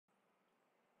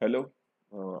Hello.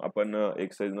 आपण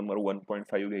exercise number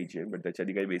 1.5 घ्यायची आहे, बट त्याच्या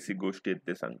आधी काही बेसिक गोष्टी आहेत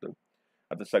ते सांगतो.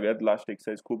 आता सगळ्यात लास्ट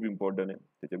एक्सरसाइज खूप इम्पॉर्टंट आहे.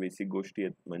 त्याच्या बेसिक गोष्टी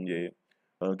आहेत म्हणजे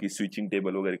की स्विचिंग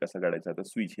टेबल वगैरे कसा काढायचा. आता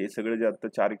स्विच हे सगळं जे आता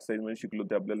 4 एक्सरसाइज मध्ये शिकलो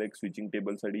ते आपल्याला एक स्विचिंग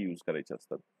टेबलसाठी यूज करायचे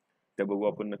असतात. त्या बघू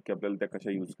आपण नक्की आपल्याला त्या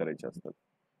कशा यूज करायच्या असतात.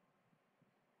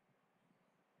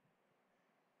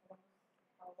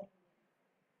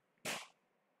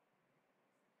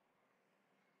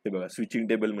 ते बघा, स्विचिंग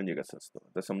टेबल म्हणजे कसं असतं.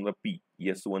 आता समजा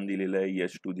S1 दिलेलं आहे,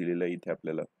 S2 दिलेलं आहे, इथे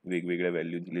आपल्याला वेगवेगळ्या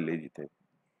व्हॅल्यू दिलेल्या आहेत इथे.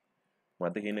 मग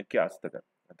आता हे नक्की असतं का?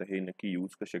 आता हे नक्की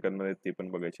यूज कसे करणार आहेत ते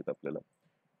पण बघायचे आपल्याला.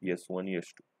 S1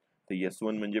 S2. तर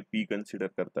S1 म्हणजे P कन्सिडर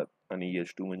करतात आणि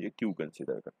S2 म्हणजे Q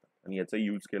कन्सिडर करतात आणि याचा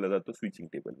यूज केला जातो स्विचिंग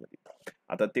टेबल मध्ये.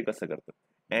 आता ते कसं करतात?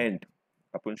 अँड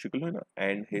आपण शिकलोय ना,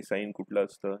 अँड हे साईन कुठलं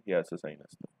असतं? हे असं साईन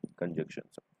असतं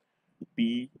कंजक्शनचं.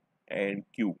 P अँड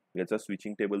Q याचा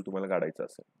स्विचिंग टेबल तुम्हाला काढायचा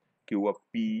असेल किंवा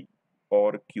P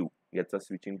और Q याचा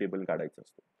स्विचिंग टेबल काढायचा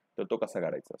असतो, तर तो कसा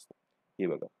काढायचा असतो हे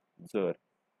बघा. जर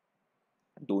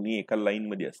दोन्ही एका लाईन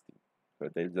मध्ये असतील,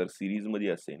 कळतंय? जर सिरीज मध्ये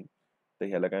असेल तर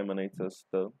ह्याला काय म्हणायचं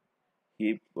असतं?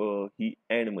 ही ही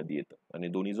अँड मध्ये येतं. आणि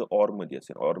दोन्ही जर ऑर मध्ये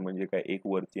असेल, ऑर म्हणजे काय, एक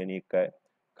वरती आणि एक काय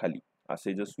खाली,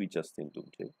 असे जर स्विच असतील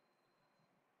तुमचे,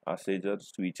 असे जर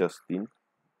स्विच असतील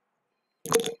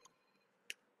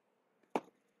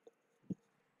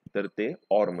तर ते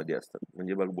ऑर मध्ये असतात.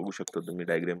 म्हणजे बघू शकता तुम्ही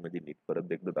डायग्राम मध्ये. नीट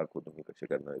परत एकदा दाखवतो मी कसे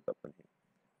करणार आहेत आपण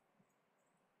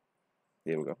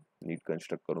हे बघा, नीट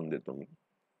कन्स्ट्रक्ट करून देतो मी.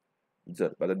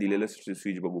 जर आता दिलेलं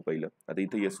स्विच बघू पहिलं. आता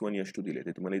इथे S1 S2 दिले,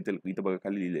 ते तुम्हाला इथे इथं बघा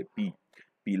खाली लिहिलंय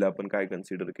पी ला आपण काय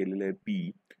कन्सिडर केलेलं आहे?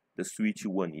 पी द स्विच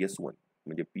 1 S1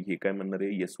 म्हणजे पी हे काय म्हणणार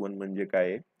आहे? S1 म्हणजे काय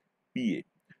आहे? पी आहे.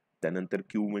 त्यानंतर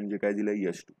क्यू म्हणजे काय दिलंय?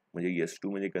 S2 म्हणजे S2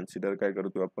 म्हणजे कन्सिडर काय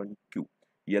करतो आपण? क्यू.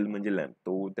 एल म्हणजे लॅम्प,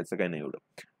 तो त्याचं काय नाही एवढं.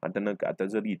 आता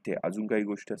जर इथे अजून काही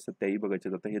गोष्टी असतात त्याही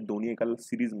बघायच्या. आता हे दोन्ही एका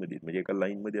सिरीज मध्ये म्हणजे एका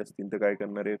लाईन मध्ये असतील तर काय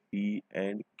करणार आहे? पी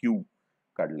अँड क्यू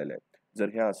काढलेलं आहे. जर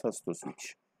हे असं असतो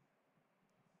स्विच,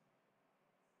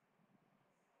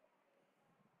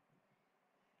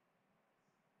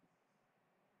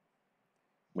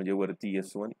 म्हणजे वरती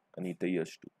S1 आणि इथे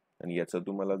S2, आणि याचा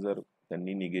तुम्हाला जर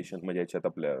त्यांनी निगेशन म्हणजे याच्यात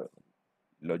आपल्या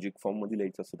लॉजिक फॉर्म मध्ये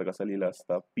लिहायचं असतं तर कसा लिहिला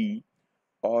असता? P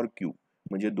और Q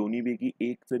म्हणजे दोन्ही पैकी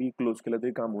एक जरी क्लोज केला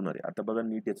तरी काम होणार आहे. आता बघा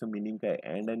नीट याचं मिनिंग काय,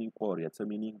 अँड आणि ऑर याचा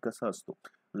मिनिंग कसा असतो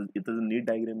इथं नीट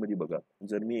डायग्राम मध्ये बघा.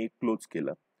 जर मी एक क्लोज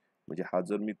केला म्हणजे हा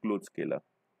जर मी क्लोज केला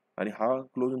आणि हा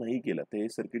क्लोज नाही केला तर हे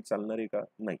सर्किट चालणार आहे का?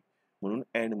 नाही. म्हणून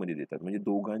अँड मध्ये देतात, म्हणजे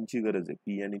दोघांची गरज आहे.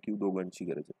 पी आणि क्यू दोघांची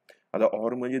गरज आहे. आता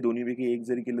ऑर म्हणजे दोन्हीपैकी एक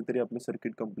जरी केलं तरी आपलं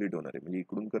सर्किट कम्प्लीट होणार आहे. म्हणजे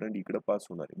इकडून करंट इकडे पास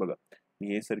होणार आहे. बघा,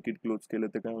 मी हे सर्किट क्लोज केलं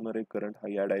तर काय होणार आहे? करंट हा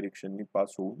या डायरेक्शननी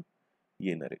पास होऊन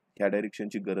येणार आहे. ह्या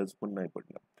डायरेक्शनची गरज पण नाही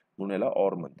पडणार, म्हणून याला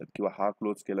ऑर म्हणतात. किंवा हा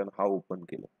क्लोज केला आणि हा ओपन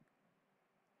केला,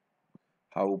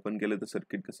 हा ओपन केलं तर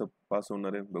सर्किट कसं पास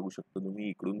होणार आहे? बघू शकता तुम्ही.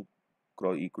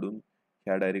 इकडून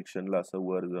ह्या डायरेक्शनला असं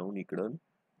वर जाऊन इकडून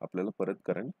आपल्याला परत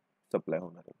करंट सप्लाय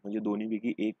होणार आहे. म्हणजे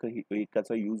दोन्हीपैकी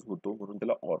एकाचा यूज होतो म्हणून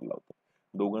त्याला ऑर लावतो.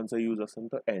 दोघांचा यूज असेल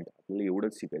तर अँड. आपल्याला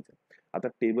एवढंच शिकायचं. आता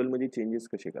टेबल मध्ये चेंजेस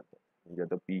कसे करतात म्हणजे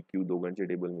आता पी क्यू दोघांचे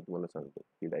टेबल मी तुम्हाला सांगतो.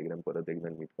 ही डायग्राम परत एकदा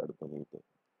नीट काढतो मी इथे.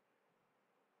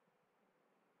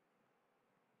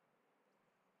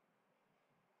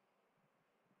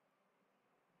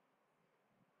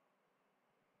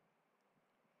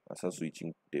 असा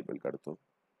स्विचिंग टेबल काढतो.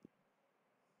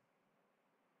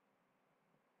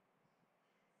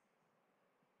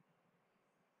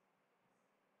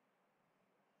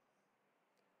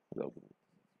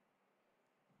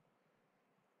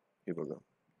 हे बघा,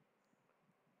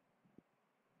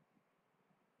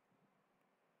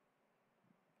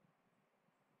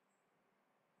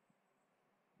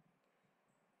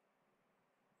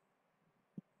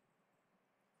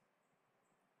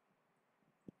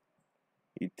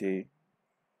 इथे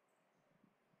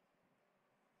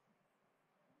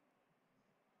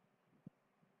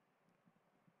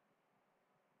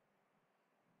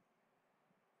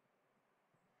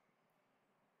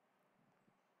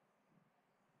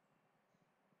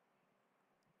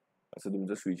असं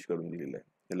तुमचं स्विच करून दिलेलं आहे.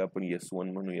 त्याला आपण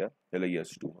S1 म्हणूया, त्याला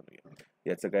S2 म्हणूया.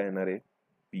 याचं काय येणार आहे?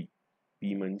 पी.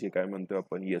 पी म्हणजे काय म्हणतोय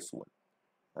आपण? S1.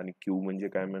 आणि क्यू म्हणजे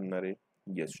काय म्हणणार आहे?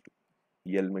 S2.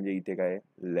 एल म्हणजे इथे काय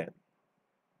आहे? लॅम्प.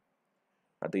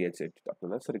 आता याचे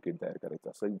आपल्याला सर्किट तयार करायचं.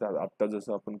 असं आता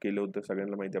जसं आपण केलं होतं,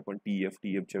 सगळ्यांना माहिती, आपण TF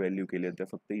च्या व्हॅल्यू केल्या होत्या.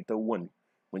 फक्त इथं 1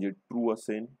 म्हणजे ट्रू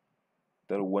असेल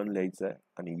तर 1 लिहायचं आहे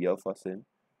आणि F असेल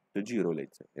तर 0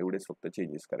 लिहायचं आहे. एवढेच फक्त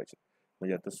चेंजेस करायचे.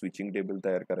 म्हणजे आता स्विचिंग टेबल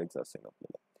तयार करायचं असेल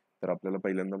आपल्याला तर आपल्याला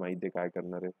पहिल्यांदा माहिती आहे काय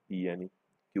करणार आहे? पी आणि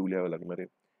क्यू लिहावं लागणार आहे.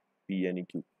 पी आणि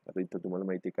क्यू. आता इथं तुम्हाला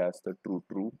माहिती आहे काय असतं? True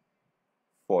true,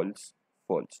 false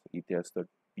false. इथे असतं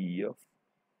TF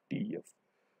TF.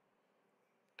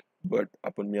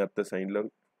 बट मी आता सांगितलं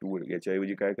टू,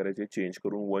 याच्याऐवजी काय करायचे, चेंज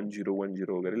करून 1010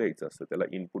 वगैरे लिहायचं असतं. त्याला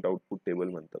इनपुट आउटपुट टेबल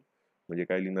म्हणतात. म्हणजे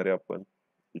काय लिहिणार आहे आपण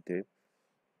इथे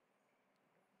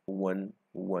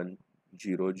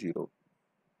 1100,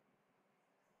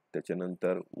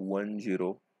 त्याच्यानंतर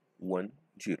 1010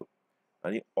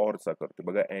 आणि ऑरचा करतो.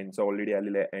 बघा अँडचा ऑलरेडी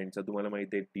आलेला आहे. अँडचा तुम्हाला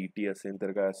माहिती आहे टी असेल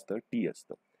तर काय असतं, टी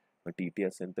असतं. मग टी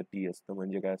असेल तर टी असतं,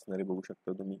 म्हणजे काय असणार आहे बघू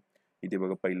शकता तुम्ही इथे.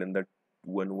 बघा पहिल्यांदा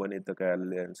 1 येतं, काय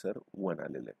आलेलं आहे आन्सर 1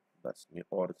 आलेलं आहे. बस मी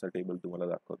ऑरचा टेबल तुम्हाला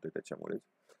दाखवतोय त्याच्यामुळेच.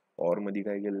 ऑर मध्ये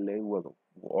काय केलेलं आहे,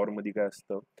 ऑर मध्ये काय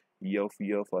असतं,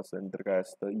 यफ असेल तर काय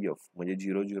असतं यफ, म्हणजे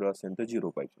 0 असेल तर 0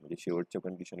 पाहिजे. म्हणजे शेवटच्या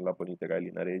कंडिशनला आपण इथे काय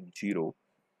लिहिणार आहे 0,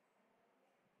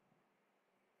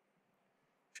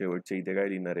 शेवटच्या इथे काय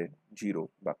लिहिणार आहे 0,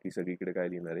 बाकी सगळीकडे काय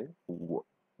लिहिणार आहे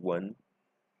 1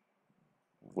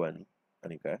 1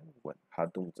 आणि काय 1. हा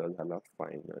तुमचा झाला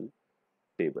फायनल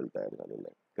टेबल तयार झालेला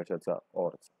आहे कशाचा,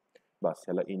 ऑरचा. बस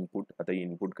ह्याला इनपुट, आता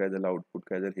इनपुट काय झालं आउटपुट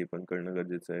काय झालं हे पण कळणं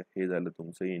गरजेचं आहे. हे झालं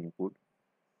तुमचं इनपुट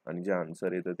आणि जे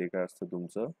आन्सर येतं ते काय असतं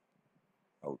तुमचं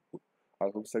आउटपुट.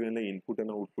 आता सगळ्यांना इनपुट आणि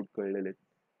आउटपुट कळलेले आहेत.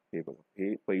 हे बघा,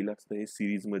 हे पहिलं असतं हे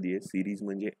सिरीज मध्ये आहे. सिरीज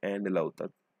म्हणजे अँड लावतात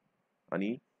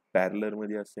आणि पॅरलर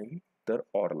मध्ये असेल तर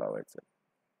ऑर लावायचं.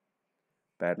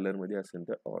 पॅरलर मध्ये असेल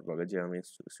तर ऑर. बघा जे आम्ही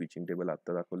स्विचिंग टेबल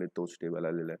आता दाखवले तोच टेबल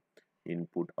आलेला आहे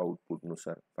इनपुट आउटपुट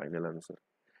नुसार फायनल आन्सर.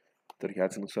 तर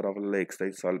ह्याच नुसार आपल्याला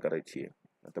एक्सरसाइज सॉल्व्ह करायची आहे.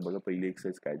 आता बघा पहिली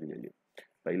एक्सरसाइज काय दिलेली आहे.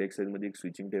 पहिल्या एक्सरसाइज मध्ये एक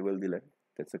स्विचिंग टेबल दिलाय.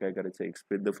 त्याचं काय करायचं,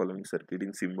 express the following circuit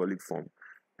in symbolic form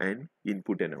and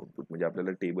input and output. म्हणजे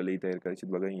आपल्याला टेबलही तयार करायचे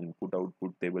बघा, इनपुट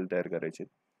आउटपुट टेबल तयार करायचे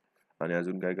आणि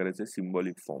अजून काय करायचं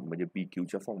सिम्बॉलिक फॉर्म म्हणजे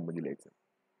PQच्या फॉर्म मध्ये लिहायचं.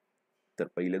 तर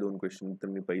पहिले 2 क्वेश्चन तर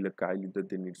मी पहिलं काय लिहितो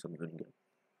ते नीट समजून घ्या.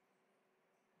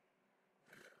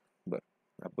 बरं,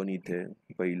 आपण इथे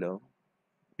पहिलं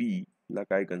P ला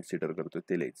काय कन्सिडर करतो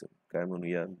ते लिहायचं. काय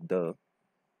म्हणूया, द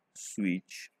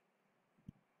स्विच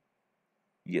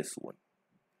S1.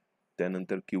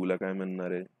 त्यानंतर Q ला काय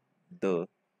म्हणणार आहे, द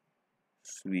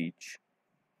स्विच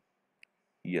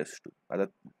S2. आता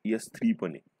S3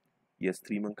 पण आहे,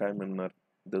 S3 मग काय म्हणणार,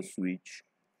 द स्विच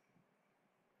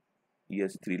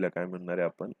S3 ला काय म्हणणार आहे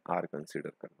आपण, आर कन्सिडर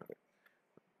करणार आहे.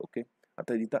 ओके,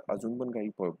 आता इथं अजून पण काही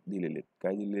दिलेले आहेत.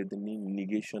 काय दिलेले त्यांनी,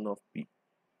 निगेशन ऑफ P.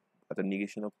 आता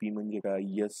निगेशन ऑफ P म्हणजे काय,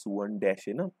 S1 डॅश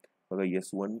आहे ना. बघा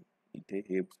S1 इथे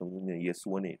हे समजून घ्या,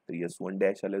 S1 आहे तर S1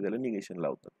 डॅश आलं त्याला निगेशन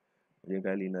लावतात. म्हणजे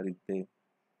काय लिहिणार इथे,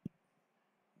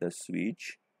 द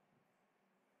स्विच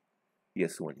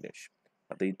S1 डॅश.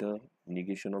 आता इथं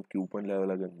निगेशन ऑफ Q पण लिहावं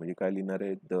लागेल. म्हणजे काय लिहिणार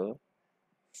आहे, the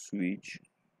switch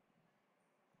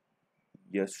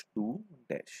S2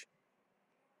 dash.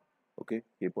 Okay,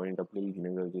 हे पॉईंट आपल्याला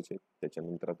लिहिणं गरजेचे आहे.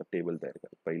 त्याच्यानंतर आता टेबल तयार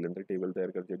करा. पहिल्यांदा टेबल तयार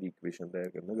करण्यासाठी इक्वेशन तयार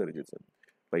करणं गरजेचं आहे.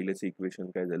 पहिलेच इक्वेशन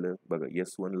काय झालं बघा,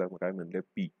 S1 ला काय म्हणलं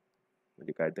P,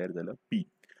 म्हणजे काय तयार झालं P.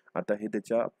 आता हे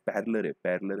त्याच्या पॅरलर आहे.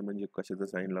 पॅरलर म्हणजे कशाचं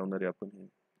साईन लावणार आहे आपण, हे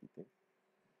इथे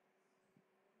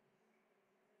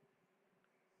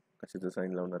कशाचं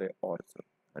साईन लावणार आहे, ऑरचं.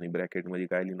 आणि ब्रॅकेट मध्ये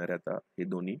काय लिहिणार आहे, आता हे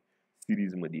दोन्ही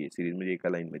सिरीज मध्ये आहे, सिरीज म्हणजे एका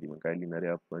लाईन मध्ये. मग काय लिहिणार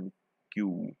आहे आपण, Q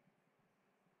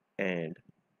अँड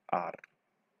R.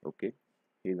 ओके,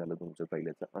 हे झालं तुमचं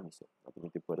पहिल्याचं आन्सर. आपण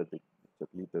इथे परत एक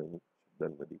लिहितोय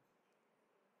शब्दांमध्ये.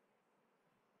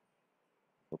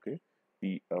 Okay,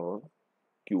 P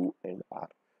Q and R.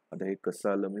 आता हे कसं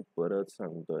आलं मी परत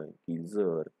सांगतोय की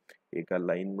जर एका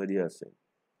लाईन मध्ये असेल,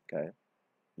 काय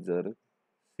जर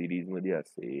सिरीज मध्ये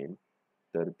असेल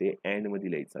तर ते अँड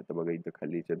मध्ये लिहायचं. आता बघा इथं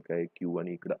खाली याच्यात काय Q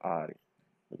आणि इकडं R आहे,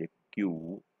 म्हणजे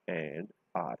Q अँड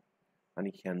R. आणि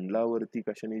ह्यांना वरती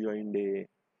कशाने जॉईंट आहे,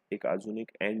 एक अजून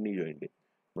एक अँड ने जॉईंट आहे.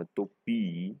 मग तो P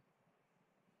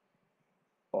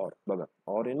ऑर. बघा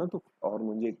ऑर आहे ना, तो ऑर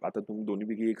म्हणजे आता तुम्ही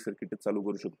दोन्हीपैकी एक सर्किटच चालू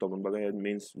करू शकतो आपण. बघा या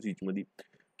मेन स्विच मध्ये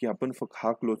की आपण फक्त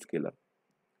हा क्लोज केला,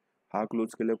 हा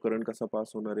क्लोज केल्यावर करंट कसा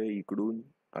पास होणार आहे, इकडून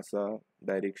असा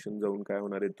डायरेक्शन जाऊन काय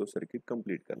होणार आहे, तो सर्किट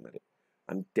कंप्लीट करणार आहे.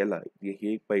 आणि त्याला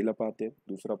हे एक पहिला पाथ आहे.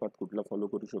 दुसरा पाथ कुठला फॉलो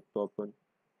करू शकतो आपण,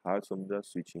 हा समजा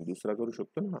स्विचिंग दुसरा करू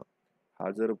शकतो ना.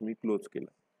 हा जर मी क्लोज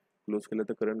केला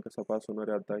तर करंट कसा पास होणार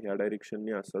आहे, आता ह्या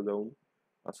डायरेक्शनने असा जाऊन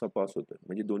असा पास होतोय.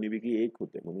 म्हणजे दोन्हीपैकी एक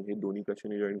होते, म्हणून हे दोन्ही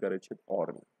कशाने जॉईन करायचे,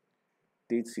 ऑरने.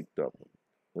 तेच शिकतो आपण.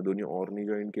 मग दोन्ही ऑरने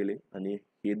जॉईन केले आणि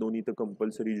हे दोन्ही तर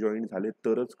कंपल्सरी जॉईन झाले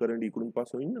तरच करंट इकडून पास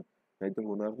होईल ना, नाही तर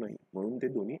होणार नाही. म्हणून ते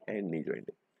दोन्ही अँडने जॉईंट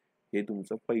आहे. हे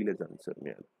तुमचं पहिलेच आन्सर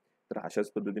मिळालं. तर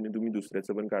अशाच पद्धतीने तुम्ही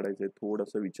दुसऱ्याचं पण काढायचंय,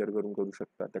 थोडासा विचार करू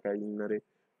शकता. आता काय लिहिणार आहे,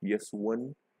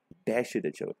 S1 डॅश आहे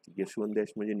त्याच्यावरती. S1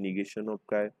 डॅश म्हणजे निगेशन ऑफ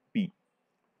काय P.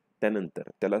 त्यानंतर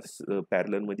त्याला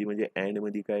पॅरलर मध्ये म्हणजे अँड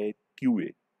मध्ये काय Q आहे,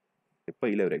 हे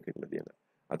पहिल्या ब्रॅकेट मध्ये येणार.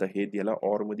 आता हे याला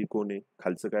ऑर मध्ये कोण आहे,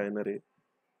 खालचं काय येणार आहे,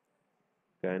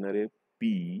 P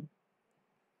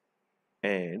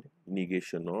and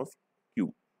negation of Q,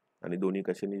 आणि दोन्ही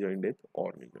कशाने जॉईंट आहेत,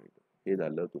 ऑरने जॉईंट. हे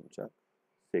झालं तुमच्या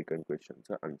सेकंड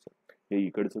क्वेश्चनचा आन्सर. हे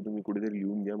इकडचं तुम्ही कुठेतरी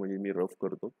लिहून घ्या, म्हणजे मी रफ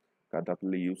करतो, का आता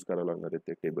आपल्याला यूज करावं लागणार आहे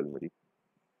ते टेबलमध्ये.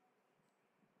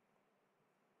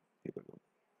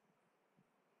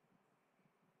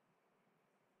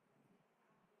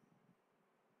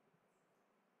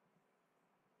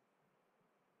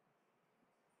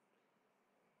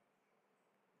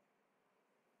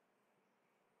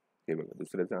 हे बघा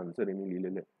दुसऱ्याचा आन्सर यांनी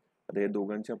लिहिलेलं आहे. आता या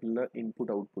दोघांचे आपल्याला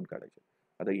इनपुट आउटपुट काढायचे.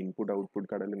 आता इनपुट आउटपुट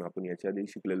काढायला ना आपण याच्या आधी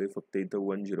शिकलेले फक्त इथं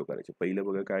 1 0 करायचे. पहिलं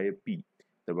बघा काय आहे पी,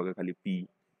 तर बघा खाली P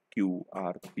Q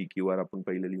R, P Q R आपण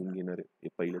पहिलं लिहून घेणार आहे. हे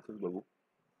पहिल्याच बघू,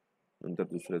 नंतर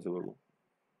दुसऱ्याचं बघू.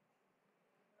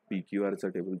 पी क्यू आरचा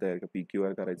टेबल तयार का, पी क्यू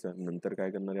आर करायचा. नंतर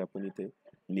काय करणार आहे आपण, इथे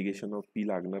निगेशन ऑफ पी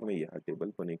लागणार नाही हा टेबल,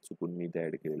 पण एक चुकून मी इथे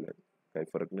ऍड केलेला आहे, काही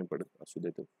फरक नाही पडत, असू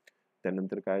देतो.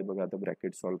 त्यानंतर काय बघा, आता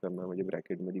ब्रॅकेट सॉल्व्ह करणार, म्हणजे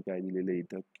ब्रॅकेटमध्ये काय दिलेलं आहे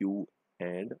इथं, क्यू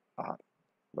अँड आर,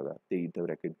 बघा ते इथं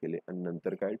ब्रॅकेट केले, आणि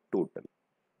नंतर काय टोटल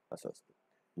असं असतं.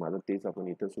 माझं तेच आपण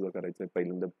इथं सुद्धा करायचं आहे.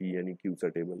 पहिल्यांदा पी आणि क्यूचा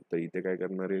टेबल, तर इथे काय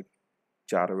करणार आहे,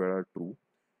 4 वेळा ट्रू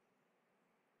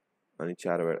आणि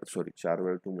 4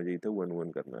 वेळा ट्रू, म्हणजे इथं 1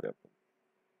 1 करणार आहे आपण.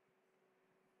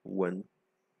 1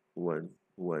 1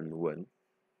 1 1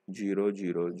 0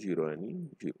 0 0 आणि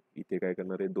 0. इथे काय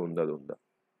करणार आहे, दोनदा दोनदा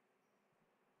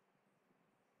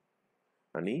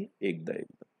आणि एकदा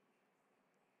एकदा.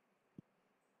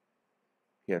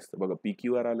 हे असतं बघा, पी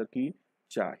क्यू आर आलं की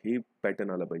हे पॅटर्न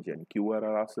आला पाहिजे, आणि क्यू आर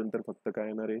आला असेल तर फक्त काय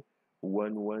येणार आहे,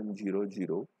 1 1 0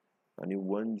 0 आणि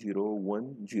 1 0 1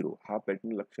 0. हा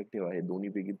पॅटर्न लक्षात ठेवा, हे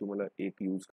दोन्हीपैकी तुम्हाला एक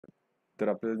यूज करा. तर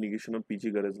आपल्याला निगेशन ऑफ पी ची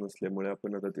गरज नसल्यामुळे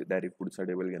आपण आता ते डायरेक्ट पुढचा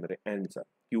टेबल घेणार आहे अँडचा.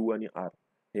 क्यू आणि आर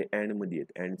हे अँड मध्ये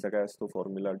आहेत. अँडचा काय असतो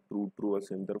फॉर्म्युला, ट्रू ट्रू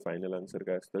असेल तर फायनल आन्सर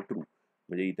काय असतं, ट्रू.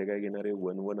 म्हणजे इथे काय घेणार आहे,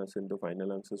 1 1 असेल तर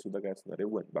फायनल आन्सर सुद्धा काय असणार आहे,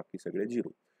 1, बाकी सगळे 0.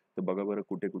 तर बघा बरं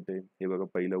कुठे कुठे, हे बघा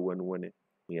पहिलं 1 1 आहे,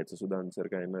 याचं सुद्धा आन्सर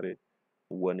काय येणार आहे,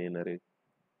 1 येणार आहे.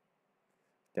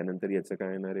 त्यानंतर याचं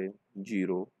काय येणार आहे,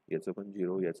 0, याचं पण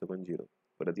 0, याचं पण 0.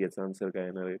 परत याचा आन्सर काय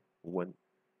येणार आहे, 1.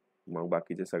 मग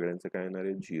बाकीच्या सगळ्यांचं काय येणार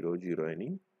आहे, 0 0 आणि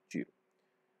 0.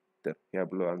 तर हे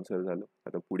आपलं आन्सर झालं.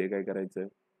 आता पुढे काय करायचं,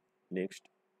 नेक्स्ट.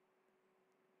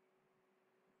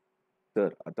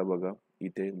 तर आता बघा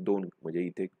इथे दोन, म्हणजे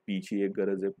इथे पी ची एक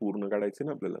गरज आहे, पूर्ण काढायचं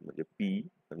ना आपल्याला, म्हणजे पी,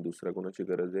 आणि दुसऱ्या कोणाची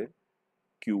गरज आहे,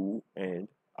 क्यू अँड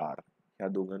आर. ह्या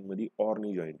दोघांमध्ये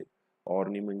ऑरनी जॉईंट आहे.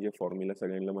 ऑरनी म्हणजे फॉर्म्युला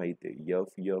सगळ्यांना माहिती आहे,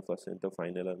 एफ एफ असेल तर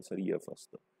फायनल आन्सर एफ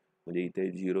असतं. म्हणजे इथे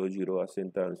 0 0 असेल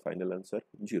तर फायनल आन्सर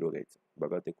 0 घ्यायचं.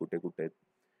 बघा ते कुठे कुठे आहेत,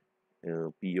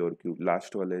 पी और क्यू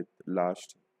लास्टवाले आहेत,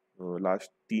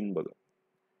 लास्ट 3 बघा,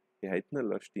 हे आहेत ना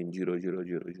लास्ट 3, 0 0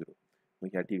 0 0. मग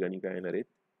ह्या ठिकाणी काय येणार आहेत,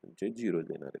 तुमचे 0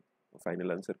 देणार आहेत.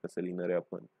 फायनल आन्सर कसं लिहिणार आहे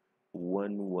आपण,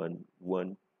 1 1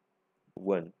 1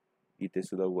 1, इथे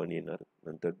सुद्धा 1 येणार,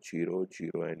 नंतर 0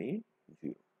 0 आणि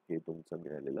 0. हे तुमचं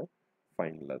मिळालेलं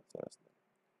फायनल आन्सर असणार.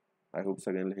 आय होप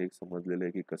सगळ्यांना हे समजलेलं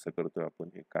आहे की कसं करतोय आपण,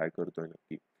 हे काय करतोय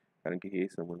नक्की, कारण की हे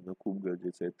समजणं खूप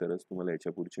गरजेचं आहे, तरच तुम्हाला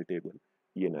याच्या पुढचे टेबल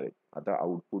येणार आहेत. आता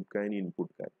आउटपुट काय आणि इनपुट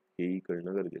काय हेही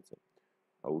कळणं गरजेचं आहे.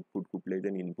 आउटपुट कुठले आहेत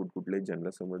आणि इनपुट कुठले आहेत,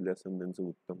 ज्यांना समजले असेल त्यांचं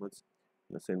उत्तमच,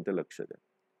 नसेल तर लक्ष द्या.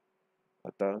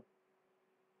 आता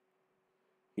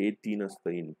हे 3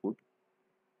 असतं इनपुट,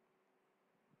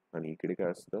 आणि इकडे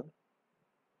काय असतं,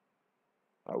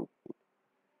 आउटपुट.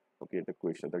 ओके, तर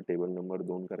क्वेश्चन आता टेबल नंबर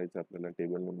 2 करायचं आपल्याला.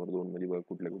 टेबल नंबर 2 मध्ये बघा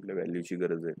कुठल्या कुठल्या व्हॅल्यूची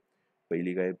गरज आहे.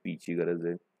 पहिली काय, पी ची गरज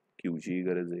आहे, क्यू ची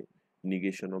गरज आहे,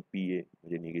 निगेशन ऑफ पी आहे,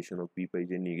 म्हणजे निगेशन ऑफ पी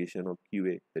पाहिजे, निगेशन ऑफ क्यू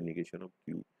आहे तर निगेशन ऑफ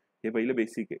क्यू. हे पहिलं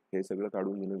बेसिक आहे, हे सगळं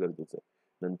काढून घेणं गरजेचं आहे.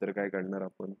 नंतर काय काढणार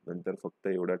आपण, नंतर फक्त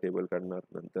एवढा टेबल काढणार,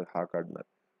 नंतर हा काढणार,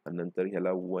 आणि नंतर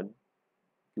ह्याला 1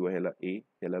 किंवा ह्याला ए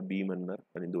ह्याला बी म्हणणार,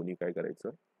 आणि दोन्ही काय करायचं,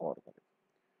 ऑर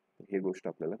करायचं. हे गोष्ट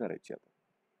आपल्याला करायची.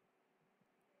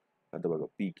 आता बघा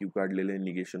पी क्यू काढलेले,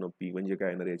 निगेशन ऑफ पी म्हणजे काय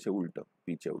येणार, याच्या उलट,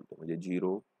 पीच्या उलट, म्हणजे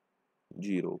 0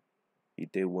 0,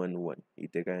 इथे 1 1,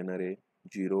 इथे काय येणार आहे,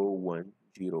 0 1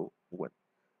 0 1.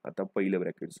 आता पहिलं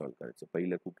ब्रॅकेट सॉल्व्ह करायचं.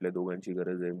 पहिल्या कुठल्या दोघांची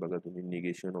गरज आहे बघा तुम्ही,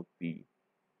 negation of P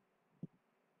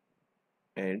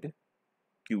and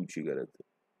Q ची गरज आहे.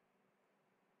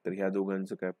 तर ह्या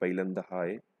दोघांचं काय, पहिल्यांदा हा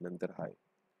आहे, नंतर हा आहे,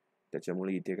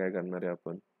 त्याच्यामुळे इथे काय करणार आहे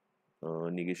आपण,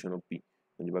 निगेशन ऑफ पी,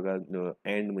 म्हणजे बघा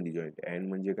अँड मध्ये जॉईंट. अँड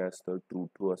म्हणजे काय असतं, ट्रू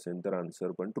ट्रू असेल तर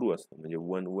आन्सर पण ट्रू असतं, म्हणजे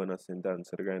 1 1 असेल तर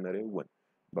आन्सर काय येणार आहे, 1.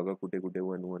 बघा कुठे कुठे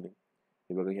 1 1 आहे,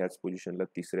 हे बघा ह्याच पोझिशनला,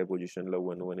 तिसऱ्या पोझिशनला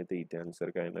 1 1 येते, इथे आन्सर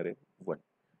काय येणार आहे, 1.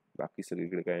 बाकी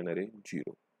सगळीकडे काय येणार आहे,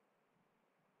 0.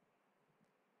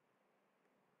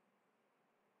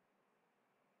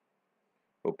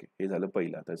 ओके, हे झालं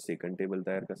पहिलं. आता सेकंड टेबल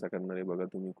तयार कसा करणार आहे बघा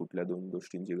तुम्ही, कुठल्या दोन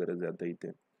गोष्टींची गरज आहे आता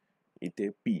इथे. इथे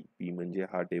पी पी म्हणजे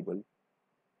हा टेबल,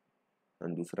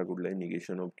 आणि दुसरा कुठला आहे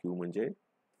निगेशन ऑफ क्यू म्हणजे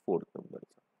 4th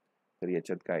नंबरचा. तर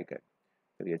याच्यात काय काय,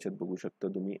 तर याच्यात बघू शकता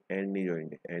तुम्ही अँडनी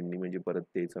जॉईंट आहे. अँडनी म्हणजे परत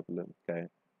तेच आपलं काय,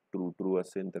 ट्रू ट्रू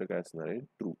असेल तर काय असणार आहे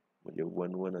ट्रू, म्हणजे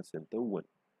 1 1 असेल तर 1.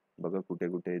 बघा कुठे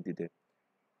कुठे आहे तिथे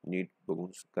नीट बघून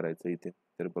करायचं इथे.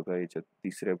 तर बघा याच्यात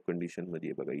तिसऱ्या कंडिशन मध्ये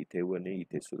आहे बघा, इथे 1 आहे,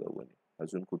 इथे सुद्धा 1 आहे,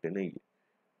 अजून कुठे नाही आहे.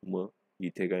 मग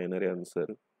इथे काय येणार आहे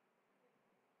आन्सर,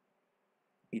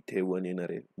 इथे 1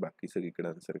 येणार आहे, बाकी सगळीकडे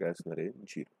आन्सर काय असणार आहे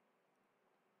 0.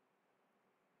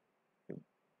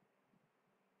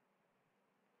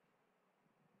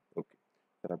 ओके,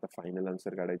 तर आता फायनल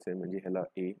आन्सर काढायचा आहे. म्हणजे ह्याला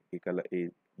ए, एकाला ए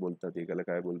बोलतात, एकाला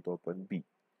काय बोलतो आपण बी.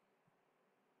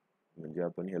 म्हणजे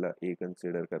आपण ह्याला ए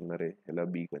कन्सिडर करणार आहे, ह्याला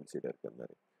बी कन्सिडर करणार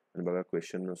आहे. आणि बघा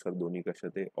क्वेश्चन नुसार दोन्ही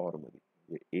कशात आहे ऑर मध्ये,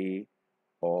 म्हणजे ए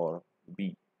ऑर बी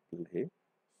हे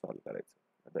सॉल्व्ह करायचं.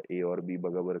 आता ए ऑर बी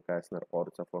बघा बरं काय असणार,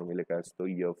 ऑरचा फॉर्म्युला काय असतो,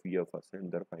 यफ यफ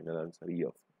असेल तर फायनल आन्सर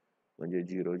यफ, म्हणजे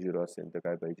 0 0 असेल तर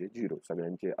काय पाहिजे 0.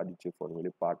 सगळ्यांचे आधीचे फॉर्म्युले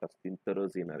पाठ असतील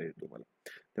तरच येणार आहे तुम्हाला,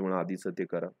 त्यामुळे आधीचं ते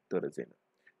करा तरच येणार.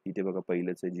 इथे बघा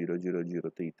पहिलेच आहे 0 0 0,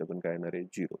 तर इथं पण काय येणार आहे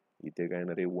 0, इथे काय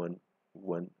येणार आहे 1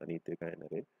 1 आणि इथे काय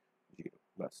येणार आहे 0.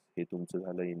 बस हे तुमचं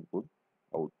झालं इनपुट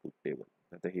आउटपुट टेबल.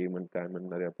 आता हे काय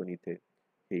म्हणणार आहे आपण, इथे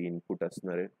हे इनपुट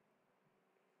असणार आहे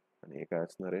आणि हे काय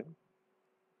असणार आहे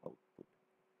आउटपुट.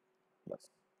 बस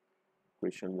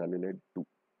क्वेश्चन झालेले आहे 2.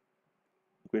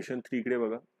 क्वेश्चन 3 कडे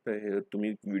बघा. तर हे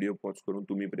तुम्ही व्हिडिओ पॉज करून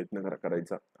तुम्ही प्रयत्न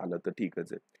करायचा, आलं तर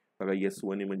ठीकच आहे. बघा येस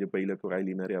 1 आहे म्हणजे पहिलं काय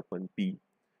लिहिणार आहे आपण पी,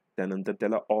 त्यानंतर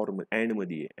त्याला ऑर अँड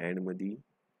मध्ये आहे, अँड मध्ये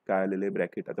काय आलेलं आहे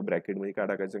ब्रॅकेट. आता ब्रॅकेट मध्ये काय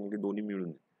टाकायचं म्हणजे दोन्ही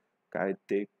मिळून काय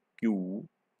ते क्यू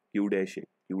क्यू डॅश आहे.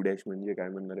 क्यू डॅश म्हणजे काय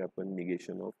म्हणणार आहे आपण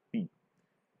निगेशन ऑफ पी,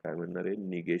 काय म्हणणार आहे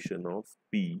निगेशन ऑफ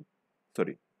पी,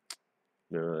 सॉरी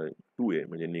 2 आहे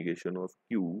म्हणजे negation of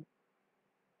Q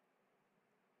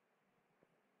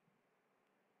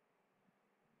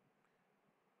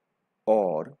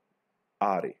or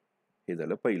R आहे. हे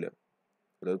झालं पहिलं.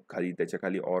 तर खाली त्याच्या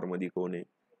खाली ऑर मध्ये कोण आहे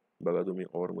बघा तुम्ही,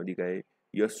 ऑर मध्ये काय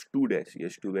yes to dash,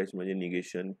 yes to dash म्हणजे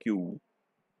negation Q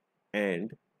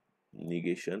and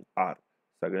negation R.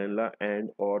 सगळ्यांना अँड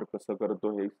ऑर कसं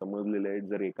करतो हे समजलेलं आहे.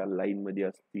 जर एका लाईन मध्ये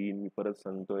असतील, मी परत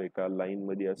सांगतो एका लाईन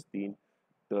मध्ये असतील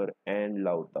तर अँड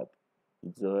लावतात,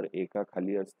 जर एका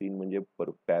खाली असतील म्हणजे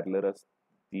पॅरलर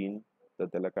असतील तर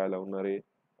त्याला काय लावणार आहे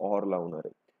ऑर लावणार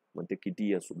आहे. मग ते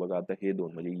किती असू बघा, आता हे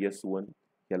दोन म्हणजे यस 1,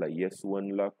 याला यस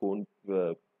 1 ला कोण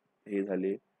हे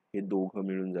झाले, हे दोघं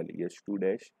मिळून झाले yes to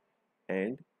dash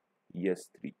and yes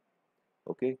 3.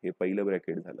 Okay, हे पहिलं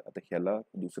ब्रॅकेट झालं. आता ह्याला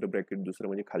दुसरं ब्रॅकेट, दुसरं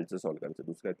म्हणजे खालचं सॉल्व्ह करायचं.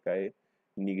 दुसऱ्यात काय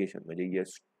निगेशन म्हणजे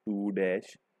yes 2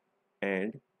 dash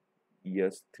and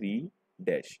yes 3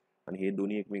 dash, आणि हे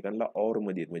दोन्ही एकमेकांना ऑर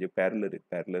मध्ये म्हणजे पॅरलर आहेत.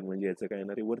 पॅरलर म्हणजे याचं काय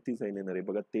येणार आहे वरती साईन येणार आहे.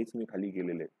 बघा तेच मी खाली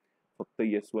केलेलं आहे, फक्त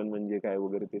यस 1 म्हणजे काय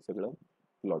वगैरे ते सगळं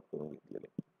प्लॉट करून घेतलेलं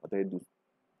आहे. आता हे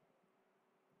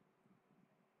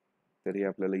तरी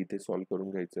आपल्याला इथे सॉल्व्ह करून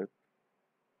घ्यायचं.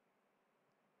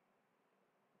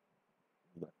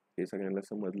 हे सगळ्यांना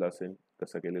समजलं असेल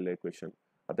कसं केलेलं आहे क्वेश्चन.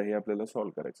 आता हे आपल्याला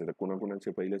सॉल्व्ह करायचं. तर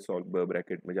कोणाकोणाचे पहिले सॉल्व्ह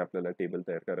ब्रॅकेट म्हणजे आपल्याला टेबल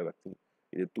तयार करायला लागतील.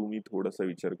 म्हणजे तुम्ही थोडासा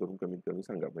विचार करून कमीत कमी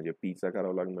सांगा. म्हणजे पीचा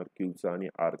करावा लागणार, क्यूचा आणि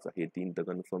आरचा, हे 3 तर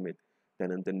कन्फर्म आहेत.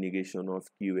 त्यानंतर निगेशन ऑफ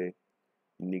क्यू आहे,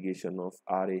 निगेशन ऑफ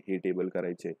आर आहे, हे टेबल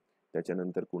करायचे.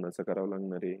 त्याच्यानंतर कुणाचं करावं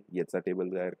लागणार आहे, याचा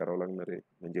टेबल तयार करावा लागणार आहे.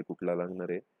 म्हणजे कुठला लागणार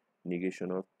आहे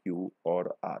negation of Q or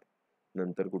R.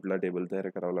 नंतर कुठला टेबल तयार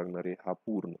करावा लागणार आहे, हा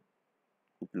पूर्ण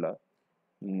कुठला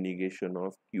negation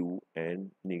of Q and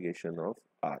negation of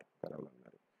R करावं लागणार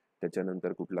आहे.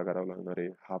 त्याच्यानंतर कुठला करावं लागणार आहे,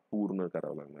 हा पूर्ण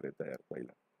करावा लागणार आहे तयार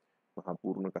पहिला. हा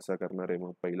पूर्ण कसा करणार आहे,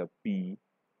 मग पहिला P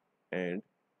and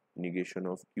negation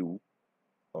of Q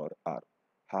और आर.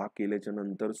 हा केल्याच्या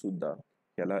नंतर सुद्धा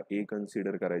ह्याला ए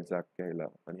कन्सिडर करायचा अख्ख्या ह्याला,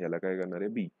 आणि ह्याला काय करणार आहे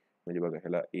बी. म्हणजे बघा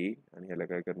ह्याला ए आणि ह्याला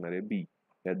काय करणार आहे बी.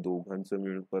 या दोघांचं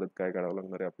मिळून परत काय करावं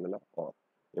लागणार आहे आपल्याला ऑर.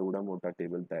 एवढा मोठा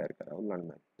टेबल तयार करावा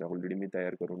लागणार आहे. ऑलरेडी मी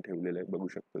तयार करून ठेवलेलं आहे, बघू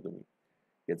शकता तुम्ही.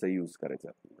 याचा यूज करायचा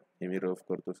आपल्याला. हे मी रफ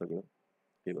करतो सगळं,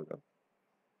 हे बघा.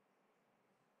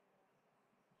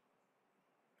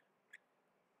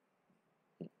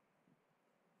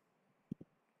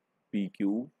 P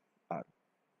Q R.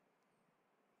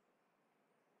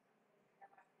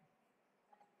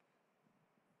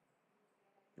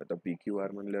 आता पी क्यू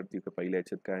आर म्हणल्यावरती पहिल्या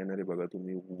याच्यात काय येणार आहे बघा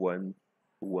तुम्ही, 1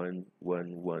 1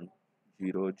 1 1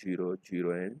 0 0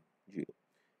 0 अँड 0.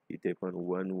 इथे पण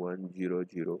 1 1 0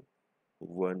 0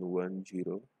 1 1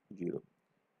 0 0.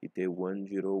 इथे 1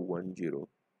 0 1 0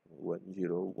 1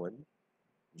 0 1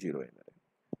 0 येणार आहे.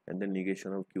 त्यानंतर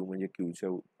निगेशन ऑफ क्यू म्हणजे क्यूच्या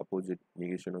अपोजिट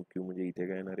निगेशन ऑफ क्यू म्हणजे इथे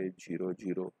काय येणार आहे 0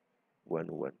 0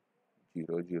 1 1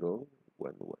 0 0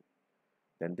 1 1.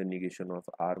 त्यानंतर निगेशन ऑफ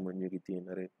आर म्हणजे किती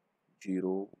येणार आहे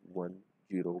 0 1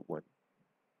 0 1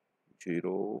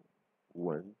 0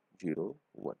 1 0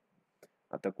 1.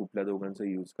 आता कुठल्या दोघांचा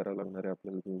यूज करावा लागणार आहे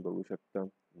आपल्याला, तुम्ही बघू शकता.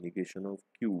 निगेशन ऑफ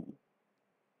क्यू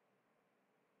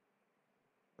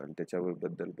आणि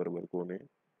त्याच्याबद्दल बरोबर कोण आहे,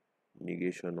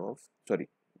 निगेशन ऑफ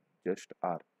जस्ट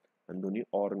आर. आणि दोन्ही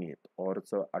ऑर नाही आहेत.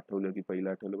 ऑरचं आठवलं की पहिलं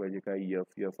आठवलं पाहिजे काय,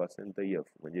 एफ एफ असेल तर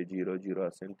एफ म्हणजे 0 0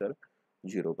 असेल तर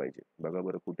 0 पाहिजे. बघा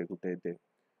बरं कुठे कुठे येते,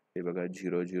 हे बघा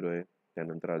 0 0 आहे.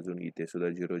 त्यानंतर अजून इथे सुद्धा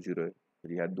 0 0 आहे.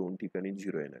 म्हणजे ह्या दोन ठिकाणी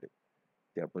 0 येणार आहे,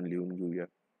 ते आपण लिहून घेऊया.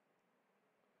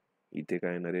 इथे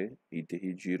काय येणार आहे,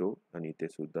 इथेही 0 आणि इथे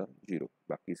सुद्धा 0.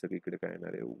 बाकी सगळीकडे काय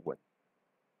येणार आहे, 1.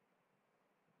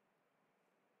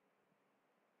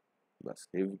 बस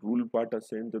हे रूल पार्ट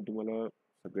असेल तर तुम्हाला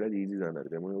सगळ्यात इझी जाणार,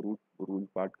 त्यामुळे रूल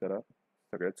पार्ट करा,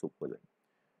 सगळ्यात सोपं जाईल.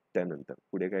 त्यानंतर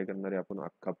पुढे काय करणार आहे आपण,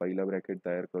 अख्खा पहिला ब्रॅकेट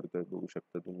तयार करतोय, बघू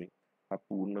शकता तुम्ही. हा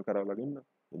पूर्ण करावा लागेल ना,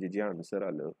 म्हणजे जे आन्सर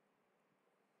आलं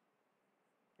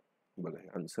बघा,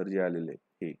 आन्सर जे आलेले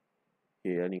हे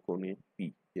हे आणि कोण आहे, पी,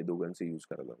 हे दोघांचे यूज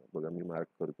करायला लागेल. बघा मी मार्क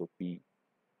करतो पी,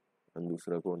 आणि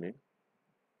दुसरं कोण आहे,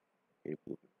 हे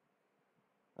पूर्ण.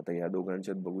 आता या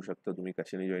दोघांच्यात बघू शकता तुम्ही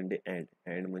कशाने जॉईंट आहे,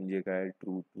 अँड म्हणजे काय,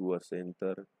 ट्रू ट्रू असेल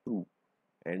तर ट्रू,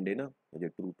 अँड आहे ना, म्हणजे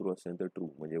ट्रू ट्रू असेल तर ट्रू,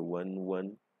 म्हणजे 1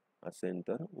 1 असेल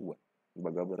तर 1.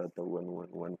 बघा बरं आता 1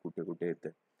 1 1 कुठे कुठे येते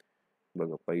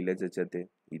बघा. पहिल्याच याच्यात आहे,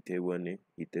 इथे 1 आहे,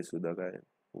 इथे सुद्धा काय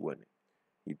 1 आहे,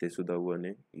 इथे सुद्धा 1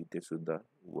 आहे, इथे सुद्धा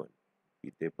 1,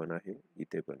 इथे पण आहे,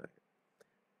 इथे पण आहे.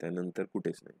 त्यानंतर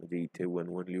कुठेच नाही, म्हणजे इथे 1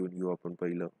 1 लिहून घेऊ आपण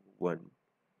पहिलं, 1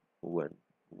 1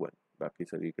 1. बाकी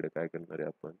सगळीकडे काय करणार आहे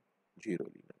आपण, 0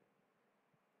 लिहिणार.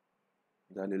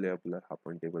 झालेलं आहे आपलं हा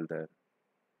पण टेबल तयार.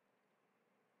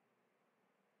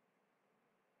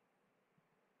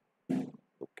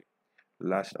 ओके,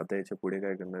 लास्ट आता याच्या पुढे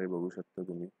काय करणार आहे बघू शकता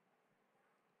तुम्ही,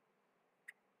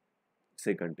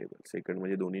 सेकंड टेबल. सेकंड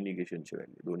म्हणजे दोन्ही निगेशनची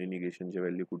व्हॅल्यू. दोन्ही निगेशनची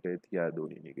व्हॅल्यू कुठे आहेत, या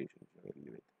दोन्ही निगेशनच्या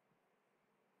व्हॅल्यू आहेत.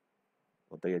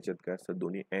 आता याच्यात काय असतं,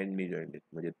 दोन्ही अँडनी जॉईंट आहेत,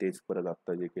 म्हणजे तेच परत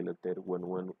आता जे केलं तर 1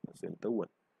 1 असेल तर 1.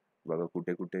 बघा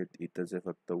कुठे कुठे आहेत, इथंच आहे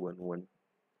फक्त 1 1.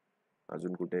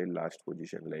 अजून कुठे आहे, लास्ट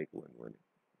पोझिशनला एक 1 1,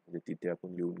 म्हणजे तिथे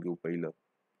आपण लिहून घेऊ पहिलं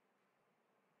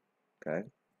काय,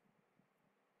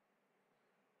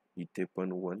 इथे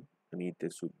पण 1 आणि इथे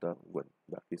सुद्धा 1.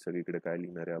 बाकी सगळीकडे काय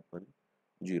लिहिणार आहे आपण,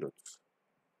 0च.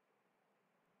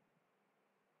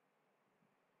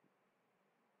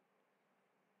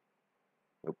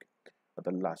 ओके,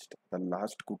 आता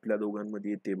लास्ट कुठल्या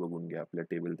दोघांमध्ये ते बघून घ्या आपल्या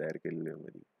टेबल तयार केलेल्या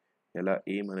मध्ये. याला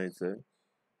ए म्हणायचं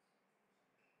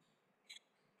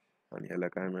आणि ह्याला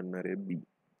काय म्हणणार आहे, बी.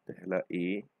 तर ह्याला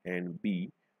ए अँड बी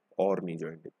ऑर नी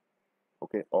जॉईंट आहे.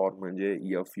 ओके, ऑर म्हणजे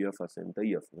एफ एफ असेल तर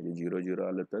एफ, म्हणजे 0 0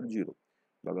 आलं तर 0.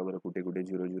 बघा बरं कुठे कुठे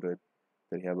 0 0 आहेत,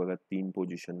 तर ह्या बघा 3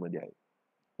 पोझिशन मध्ये आहे.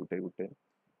 कुठे कुठे,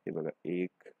 हे बघा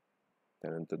 1,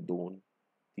 त्यानंतर 2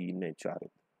 3 नाही 4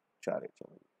 आहेत, 4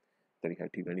 याच्यामध्ये. तर ह्या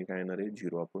ठिकाणी काय येणार आहे,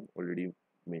 0 आपण ऑलरेडी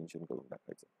मेन्शन करून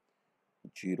टाकायचं.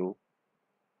 0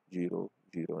 0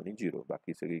 0 आणि 0.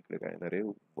 बाकी सगळीकडे काय येणार आहे,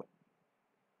 1.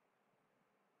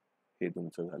 हे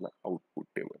तुमचं झालं आउटपुट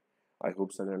टेबल. आय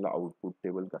होप सगळ्यांना आउटपुट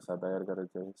टेबल कसा तयार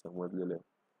करायचा आहे समजलेलं आहे.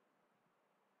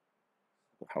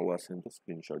 हवा असेल तर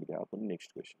स्क्रीनशॉट घ्या. आपण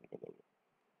नेक्स्ट क्वेश्चन जाऊया.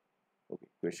 ओके,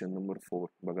 क्वेश्चन नंबर 4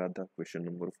 बघा. आता क्वेश्चन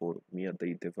नंबर 4 मी आता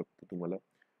इथे फक्त तुम्हाला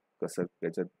कसं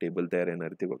त्याच्यात टेबल तयार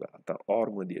येणार ते बघा. आता ऑर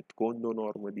मध्ये आहेत, कोण दोन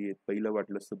ऑर मध्ये आहेत, पहिलं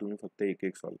वाटलंच तर तुम्ही फक्त एक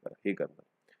एक सॉल्व्ह करा, हे करणार.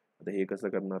 आता हे कसं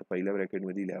करणार, पहिल्या ब्रॅकेट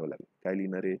मध्ये लिहावं लागेल. काय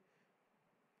लिहिणार आहे,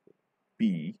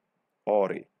 P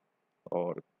or A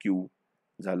or Q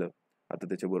झालं. आता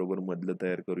त्याच्याबरोबर मधलं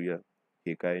तयार करूया.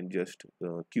 हे काय, जस्ट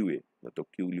क्यू आहे, मग तो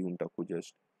क्यू लिहून टाकू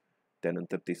जस्ट.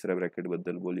 त्यानंतर तिसऱ्या ब्रॅकेट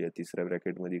बद्दल बोलूया. तिसऱ्या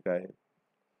ब्रॅकेट मध्ये काय,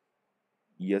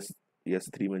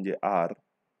 S3 म्हणजे R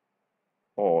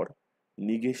or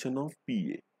negation of P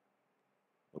आहे.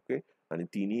 ओके, आणि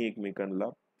तिन्ही एकमेकांना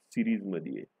सिरीज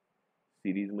मध्ये आहे.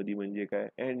 सिरीज मध्ये म्हणजे काय,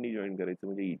 अँड नी जॉईन करायचं,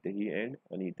 म्हणजे इथेही अँड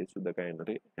आणि इथे सुद्धा काय येणार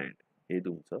आहे, अँड. हे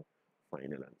तुमचं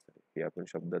फायनल आन्सर आहे. हे आपण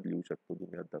शब्दात लिहू शकतो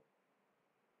तुम्ही. आता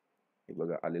हे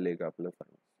बघा आलेलं आहे का आपलं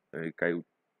फायनल. काय,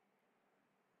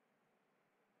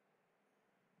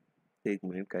 एक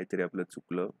मिनिट, काहीतरी आपलं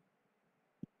चुकलं.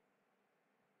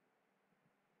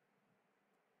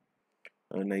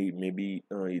 नाही, मे बी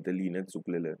इथं लिहिण्यात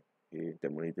चुकलेलं आहे,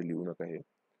 त्यामुळे इथे लिहू नका.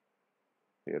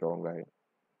 हे रॉंग आहे.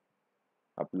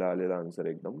 आपला आलेला आन्सर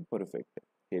एकदम परफेक्ट आहे.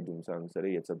 हे तुमचा आन्सर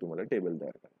आहे. याचा तुम्हाला टेबल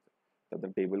तयार करायचं.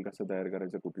 आता टेबल कसं तयार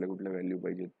करायचं, कुठल्या कुठल्या व्हॅल्यू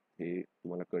पाहिजेत हे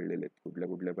तुम्हाला कळलेले आहेत. कुठल्या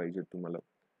कुठल्या पाहिजेत तुम्हाला,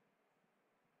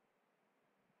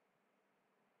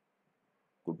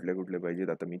 कुठल्या कुठल्या पाहिजेत.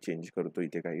 आता मी चेंज करतो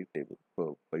इथे काही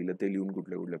टेबल. पहिलं ते लिहून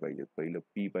कुठल्या कुठल्या पाहिजेत. पहिलं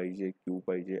पी पाहिजे, क्यू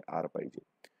पाहिजे, आर पाहिजे.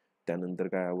 त्यानंतर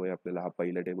काय हवंय आपल्याला, हा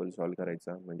पहिला टेबल सॉल्व्ह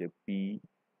करायचा, म्हणजे पी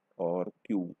ऑर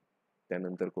क्यू.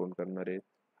 त्यानंतर कोण करणार आहे,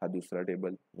 हा दुसरा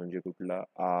टेबल म्हणजे कुठला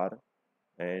R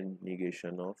and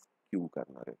negation of Q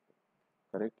करणार आहे.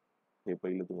 करेक्ट. हे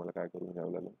पहिलं तुम्हाला काय करून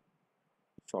घ्यावं लागेल,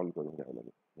 सॉल्व्ह करून घ्यावं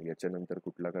लागेल. याच्यानंतर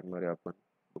कुठला करणार आहे आपण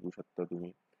बघू शकता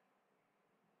तुम्ही.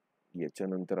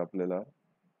 याच्यानंतर आपल्याला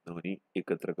दोन्ही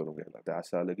एकत्र करून घ्यायला. तर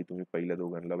असं आलं की तुम्ही पहिल्या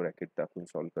दोघांना ब्रॅकेट टाकून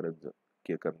सॉल्व्ह करत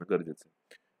करणं गरजेचं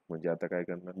आहे. म्हणजे आता काय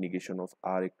करणार, निगेशन ऑफ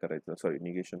आर एक करायचं, सॉरी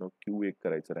निगेशन ऑफ क्यू एक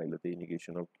करायचं राहिलं, ते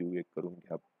निगेशन ऑफ क्यू एक करून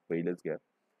घ्या, पहिलंच घ्या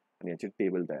आणि याचे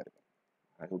टेबल तयार करा.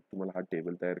 आय होप तुम्हाला हा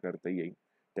टेबल तयार करता येईल.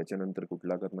 त्याच्यानंतर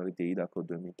कुठला करणार आहे तेही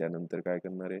दाखवतोय मी. त्यानंतर काय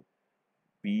करणार आहे,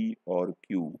 P or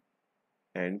Q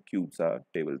and क्यूचा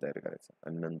table तयार करायचा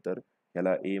आणि नंतर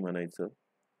ह्याला ए म्हणायचं,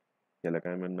 याला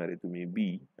काय म्हणणार आहे तुम्ही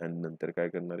बी, आणि नंतर काय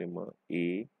करणार आहे मग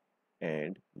ए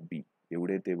अँड बी.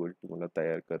 एवढे टेबल तुम्हाला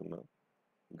तयार करणं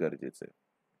गरजेचं आहे.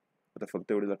 आता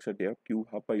फक्त एवढे लक्षात ठेवा, क्यू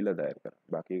हा पहिला तयार करा,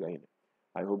 बाकी काही नाही.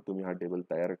 आय होप तुम्ही हा टेबल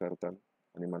तयार करता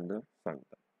आणि मला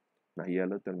सांगता. नाही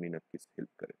आलं तर मी नक्कीच हेल्प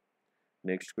करेन.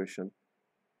 Next question,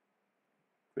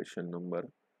 question number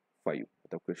 5.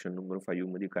 आता क्वेश्चन नंबर 5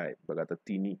 मध्ये काय बघा, आता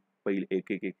तिन्ही पहिले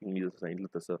एक एक एक मी जसं सांगितलं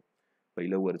तसं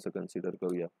पहिलं वरचं कन्सिडर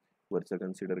करूया. वरचं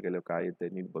कन्सिडर केलं काय येतं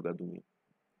आणि बघा तुम्ही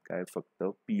काय फक्त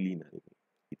पी लिहिणार आहे.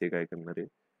 इथे काय करणार आहे,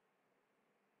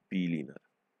 पी लिहिणार.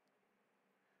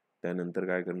 त्यानंतर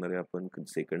काय करणार आहे आपण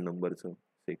सेकंड नंबरचं.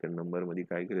 सेकंड नंबर मध्ये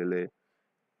काय केलेलं आहे,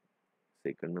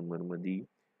 सेकंड नंबर मध्ये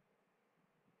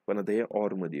पण आता हे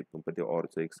ऑर मध्ये पण ते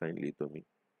ऑरचं एक साईन लिहितो मी.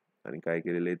 आणि काय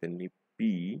केलेलं आहे त्यांनी,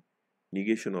 P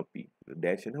negation of P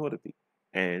dash आहे ना वरती,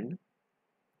 अँड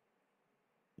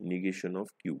निगेशन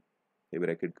ऑफ क्यू, हे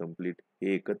ब्रॅकेट कम्प्लीट,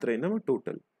 हे एकत्र आहे ना मग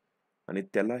टोटल, आणि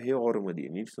त्याला हे ऑर मध्ये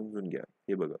नीट समजून घ्या.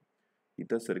 हे बघा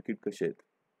इथं सर्किट कसे आहेत,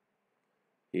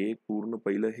 हे पूर्ण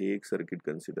पहिलं हे एक सर्किट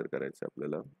कन्सिडर करायचं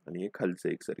आपल्याला आणि हे खालचं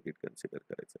एक सर्किट कन्सिडर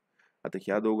करायचं. आता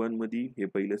ह्या दोघांमध्ये हे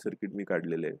पहिलं सर्किट मी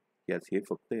काढलेलं आहे, याच हे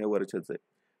फक्त ह्या वरच्याच आहे.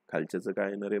 खालच्याचं काय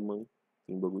येणार आहे मग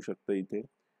तुम्ही बघू शकता इथे,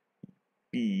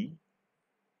 पी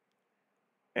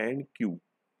अँड क्यू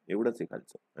एवढंच आहे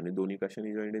खालचं, आणि दोन्ही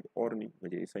कशाने जॉईंट आहेत, ऑरनी,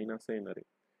 म्हणजे साईन असं येणार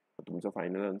आहे. तुमचा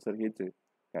फायनल आन्सर हेच आहे,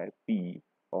 काय P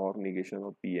or negation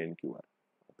of P and Q R.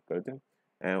 कळतं,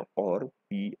 ऑर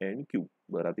पी अँड क्यू.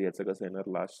 बरं आता याचं कसं येणार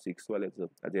लास्ट 6 वाल्याचं,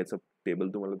 आता याचं टेबल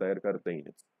तुम्हाला तयार करता येईल.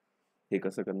 हे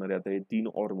कसं करणार आहे, आता हे 3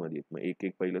 ऑर मध्ये आहेत, मग एक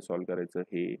एक पहिलं सॉल्व्ह करायचं,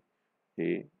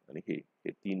 हे आणि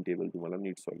हे 3 टेबल तुम्हाला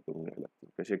नीट सॉल्व्ह करून घ्यायला लागतील.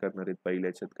 कसे करणार आहेत,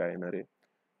 पहिल्याच्यात काय येणार आहे,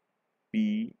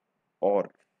 पी ऑर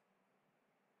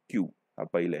क्यू हा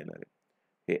पहिला येणार आहे.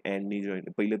 हे अँड नी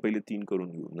जॉईन पहिले 3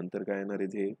 करून घेऊ, नंतर काय येणार आहे,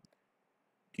 हे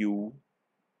क्यू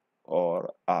और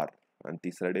आर, आणि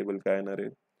तिसरा टेबल काय येणार आहे,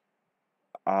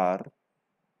 आर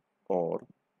और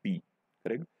पी.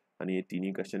 करेक्ट. आणि हे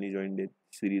तिन्ही कशाने जॉईंट आहेत,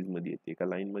 सिरीज मध्ये आहेत, एका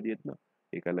लाईन मध्ये आहेत ना,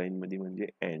 एका लाईन मध्ये म्हणजे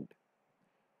अँड.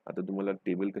 आता तुम्हाला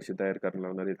टेबल कसे तयार करायला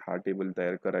लागणार आहेत, हा टेबल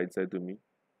तयार करायचा आहे तुम्ही.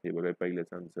 हे बघा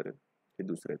पहिल्याचा आन्सर आहे, हे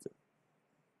दुसऱ्याचं.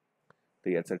 तर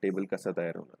याचा टेबल कसा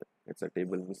तयार होणार आहे, याचा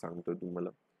टेबल मी सांगतो तुम्हाला.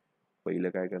 पहिलं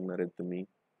काय करणार आहे तुम्ही,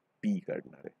 पी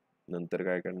काढणार आहे, नंतर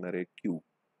काय करणार आहे क्यू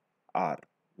आर,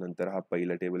 नंतर हा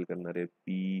पहिला टेबल करणार आहे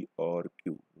पी और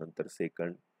क्यू, नंतर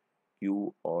सेकंड क्यू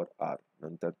और आर,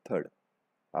 नंतर थर्ड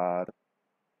आर.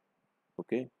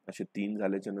 ओके, असे 3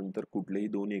 झाल्याच्या नंतर कुठलेही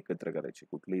दोन एकत्र करायचे.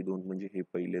 कुठलेही दोन म्हणजे हे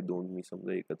पहिले दोन मी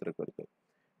समजा एकत्र करतो,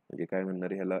 म्हणजे काय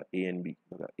म्हणणार आहे ह्याला ए अँड बी.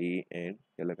 बघा ए अँड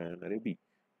ह्याला काय म्हणणार आहे बी.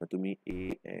 मग तुम्ही ए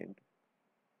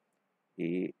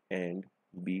अँड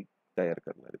बी तयार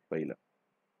करणार आहे पहिला.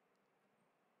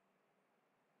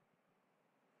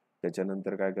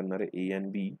 त्याच्यानंतर काय करणार आहे ए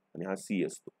अँड बी, आणि हा सी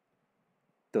असतो,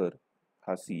 तर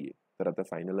हा सी आहे. तर आता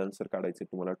फायनल आन्सर काढायचे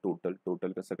तुम्हाला.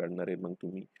 टोटल कसं काढणार आहे मग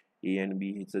तुम्ही, ए अँड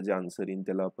बी हिचं जे आन्सर येईल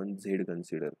त्याला आपण झेड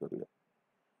कन्सिडर करूया.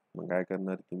 मग काय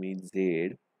करणार तुम्ही,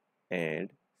 झेड अँड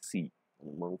सी,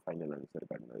 मग फायनल आन्सर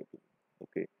काढणार आहे तुम्ही.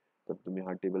 ओके, तर तुम्ही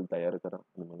हा टेबल तयार करा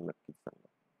आणि मग नक्कीच सांगा.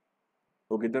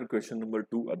 ओके, तर क्वेश्चन नंबर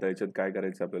 2. आता याच्यात काय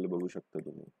करायचं आपल्याला बघू शकता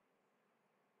तुम्ही.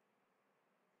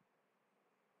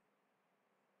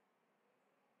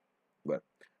 बर,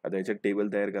 आता याच्यात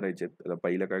टेबल तयार करायचे. आता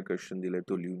पहिला काय क्वेश्चन दिलाय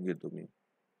तो लिहून घेतो मी.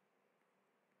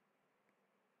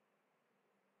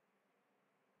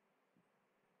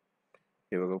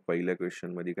 हे बघा पहिल्या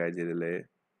क्वेश्चन मध्ये काय दिलेलं आहे,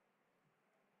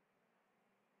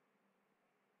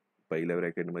 पहिल्या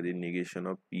ब्रॅकेट मध्ये negation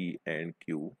of P and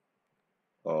Q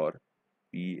और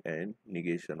P and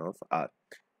negation of R,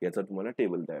 याचा तुम्हाला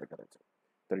टेबल तयार करायचा.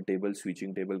 तर टेबल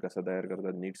स्विचिंग टेबल कसा तयार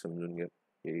करतात नीट समजून घ्या,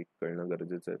 हे कळणं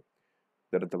गरजेचं आहे.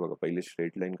 तर आता बघा पहिले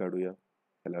स्ट्रेट लाईन काढूया.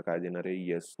 त्याला काय देणार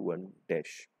आहे, S1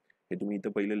 डॅश. हे तुम्ही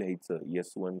इथं पहिलं लिहायचं,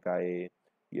 S1 काय आहे,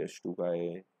 S2 काय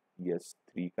आहे,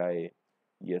 S3 काय आहे,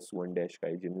 S1 डॅश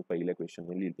काय, जे मी पहिल्या क्वेश्चन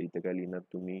मध्ये लिहिलं. इथे काय लिहिणार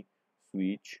तुम्ही,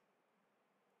 स्विच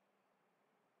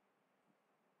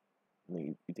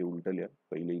नाही, इथे उलट लिहा.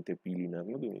 पहिले इथे पी लिहिणार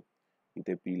ना तुम्ही,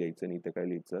 इथे पी लिहायचं आणि इथे काय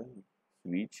लिहायचं,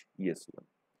 स्विच S1.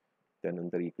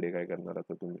 त्यानंतर इकडे काय करणार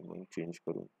आता तुम्ही, मग चेंज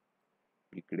करून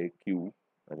इकडे क्यू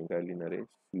आणि काय लिहिणार आहे,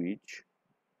 स्विच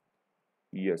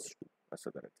S2 असं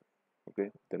करायचं. ओके,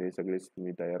 तर हे सगळे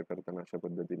तुम्ही तयार करताना अशा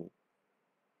पद्धतीने.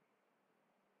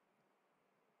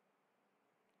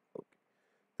 ओके,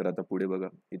 तर आता पुढे बघा,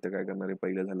 इथं काय करणार आहे,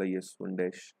 पहिलं झालं S1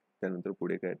 डॅश, त्यानंतर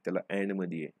पुढे काय, त्याला अँड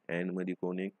मध्ये आहे, अँड मध्ये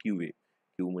कोण आहे, क्यू आहे,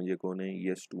 क्यू म्हणजे कोण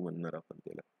आहे, S2 म्हणणार आपण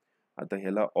त्याला. आता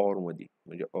ह्याला ऑर मध्ये,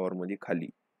 म्हणजे ऑर मध्ये खाली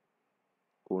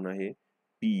कोण आहे,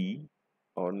 P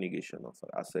or negation of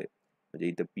R असं आहे. म्हणजे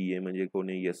इथं पी ए म्हणजे कोण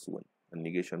आहे, S1, आणि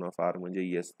निगेशन ऑफ आर म्हणजे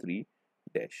S3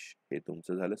 डॅश. हे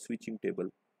तुमचं झालं स्विचिंग टेबल.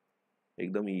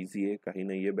 एकदम इझी आहे, काही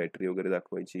नाहीये, बॅटरी वगैरे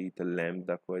दाखवायची, इथं लॅम्प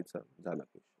दाखवायचा, झाला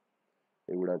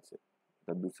क्वेश्चन, एवढाच आहे.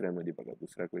 आता दुसऱ्यामध्ये बघा,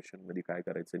 दुसऱ्या क्वेश्चन मध्ये काय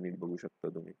करायचं नीट बघू शकता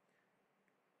तुम्ही.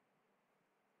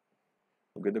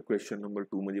 ओके, तर क्वेश्चन नंबर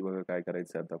 2 मध्ये बघा काय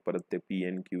करायचं. आता परत ते पी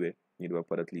एन क्यू आहे, नीट बघा,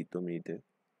 परत लिहितो मी इथे.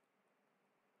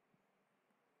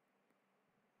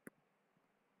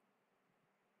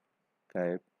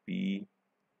 काय, पी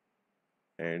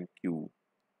एंड क्यू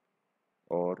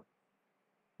और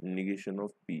negation of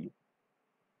P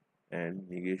and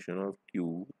negation of Q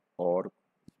or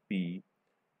P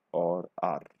or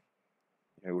R.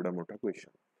 एवढा मोठा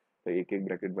क्वेश्चन. तर एक एक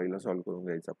ब्रॅकेट पहिला सॉल्व्ह करून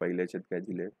घ्यायचा. पहिल्याच्यात काय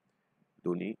दिले,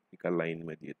 दोन्ही एका लाईन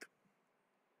मध्ये आहेत.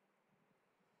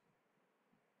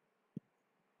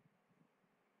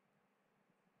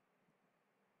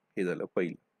 हे झालं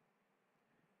पहिलं.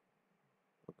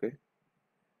 ओके,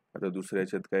 आता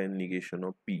दुसऱ्याच्यात काय, निगेशन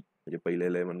ऑफ पी, म्हणजे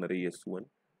पहिल्याला म्हणणार आहे S1,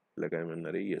 त्याला काय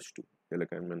म्हणणार आहे S2, त्याला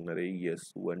काय म्हणणार आहे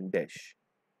S1 डॅश.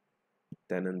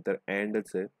 त्यानंतर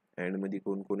अँडच आहे, अँड मध्ये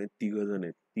कोण कोण आहेत, तिघ जण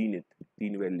आहेत, तीन आहेत,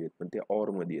 तीन व्हॅल्यू आहेत, पण ते ऑर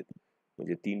मध्ये आहेत,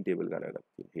 म्हणजे तीन टेबल काढायला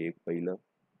लागतील. हे एक पहिलं,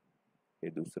 हे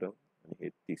दुसरं आणि हे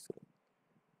तिसरं.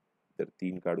 तर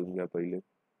तीन काढून घ्या पहिले.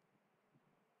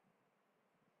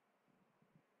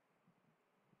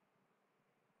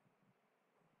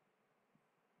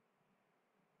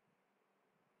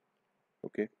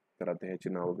 ओके, तर आता ह्याची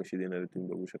नावं कशी देणार आहे तुम्ही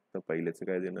बघू शकता. पहिल्याचं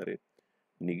काय देणार आहे,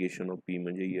 निगेशन ऑफ पी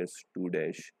म्हणजे S2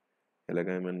 डॅश, ह्याला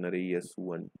काय म्हणणार आहे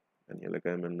S1, आणि ह्याला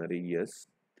काय म्हणणार आहे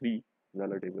S3.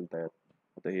 झालं टेबल तयार.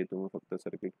 आता हे तुम्ही फक्त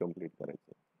सर्किट कम्प्लीट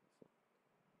करायचं.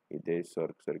 इथे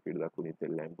सर्किट दाखवून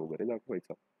इथे लॅम्प वगैरे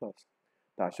दाखवायचा, बस.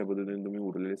 तर अशा पद्धतीने तुम्ही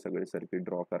उरलेले सगळे सर्किट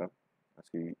ड्रॉ करा,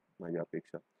 अशी माझी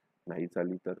अपेक्षा. नाही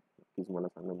चाली तर नक्कीच मला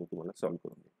सांगा, मी तुम्हाला सॉल्व्ह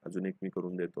करून देईन. अजून एक मी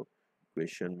करून देतो,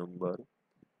 क्वेश्चन नंबर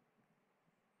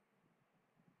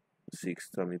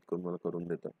 6चा मी तुम्हाला करून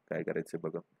देतो. काय करायचंय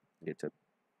बघा याच्यात.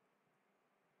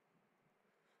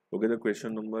 ओके, तर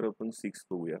क्वेश्चन नंबर आपण 6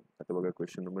 बघूया. आता बघा,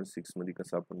 क्वेश्चन नंबर 6 मध्ये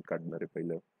कसं आपण काढणार आहे,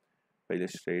 पहिले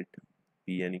स्ट्रेट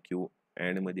पी आणि क्यू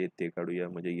अँड मध्ये ते काढूया.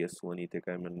 म्हणजे S1 इथे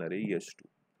काय म्हणणार आहे S2,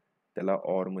 त्याला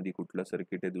ऑर मध्ये कुठलं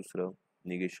सर्किट आहे, दुसरं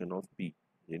निगेशन ऑफ पी,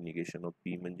 म्हणजे निगेशन ऑफ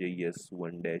पी म्हणजे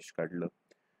S1 डॅश काढलं.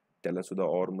 त्याला सुद्धा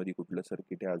ऑर मध्ये कुठलं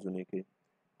सर्किट आहे, अजून एक आहे,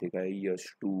 ते काय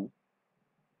S2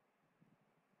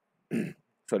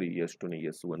 सॉरी S2 नाही,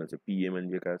 S1च. पी ए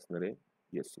म्हणजे काय असणार आहे,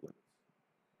 S1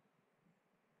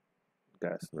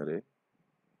 काय असणार आहे,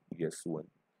 S1,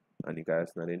 आणि काय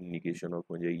असणार आहे, निगेशन ऑफ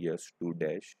म्हणजे S2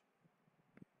 डॅश.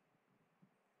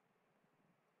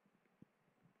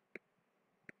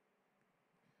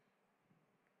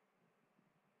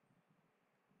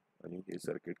 आणि हे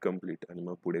सर्किट कम्प्लीट, आणि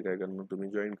मग पुढे काय करणार तुम्ही,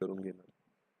 जॉईन करून घेणार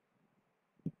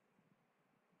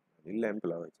आणि लॅम्प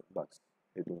लावायचा, बस.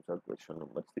 हे तुमचा क्वेश्चन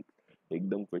नंबर 6.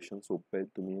 एकदम क्वेश्चन सोपे आहेत,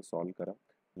 तुम्ही सॉल्व्ह करा.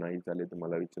 नाही झाले तर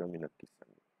मला विचारा, मी नक्कीच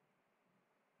सांगेन.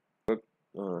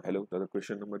 हॅलो, तर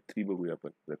क्वेश्चन नंबर 3 बघूया आपण.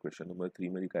 तर क्वेश्चन नंबर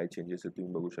 3 मध्ये काय चेंजेस आहेत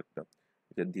तुम्ही बघू शकता.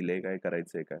 त्याच्यात दिलंय काय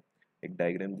करायचंय, काय एक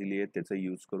डायग्राम दिली आहे, त्याचा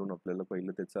यूज करून आपल्याला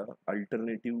पहिलं त्याचा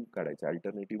अल्टरनेटिव्ह काढायचा.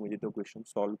 अल्टरनेटिव्ह म्हणजे तो क्वेश्चन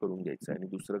सॉल्व्ह करून घ्यायचा, आणि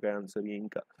दुसरं काय आन्सर येईन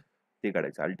का ते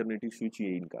काढायचं. अल्टरनेटिव्ह स्विच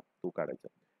येईन का तो काढायचा.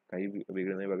 काही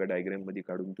वेगळं नाही बघा, डायग्राम मध्ये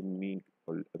काढून तुम्ही,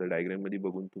 डायग्राम मध्ये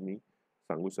बघून तुम्ही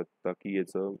सांगू शकता की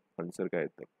याचं आन्सर काय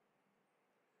येतं.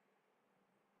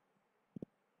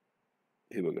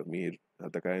 हे बघा, मी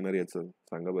आता काय येणार याचं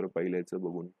सांगा बरं, पहिलं याचं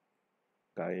बघून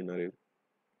काय येणार आहे.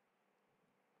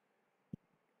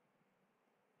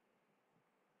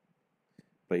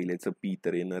 पहिल्याचं पी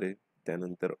तर येणार आहे,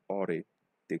 त्यानंतर ऑर आहे,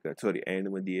 ते काय सॉरी अँड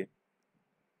मध्ये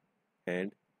आहे,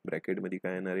 अँड ब्रॅकेट मध्ये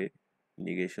काय येणार आहे,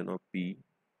 negation of P,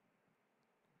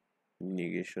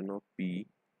 negation of P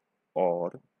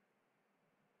or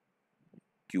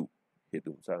Q. हे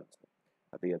तुमचा आन्सर.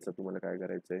 आता याचा तुम्हाला काय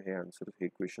करायचं आहे, हे आन्सर, हे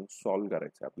क्वेश्चन सॉल्व्ह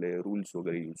करायचं आपले रूल्स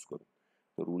वगैरे यूज करून.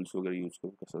 तर रूल्स वगैरे यूज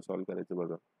करून कसं सॉल्व्ह करायचं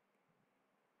बघा.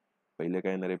 पहिले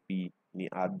काय येणार आहे, पी नी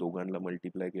आत दोघांना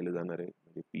मल्टिप्लाय केलं जाणार आहे,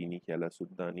 म्हणजे पी नी याला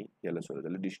सुद्धा आणि याला सुद्धा,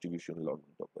 त्याला डिस्ट्रीब्युशन लॉ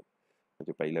म्हणतो आपण.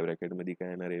 म्हणजे पहिल्या ब्रॅकेट मध्ये काय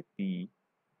येणार आहे, P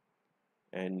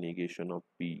and negation of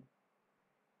P,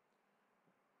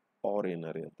 और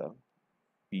येणार आहे आता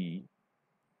पी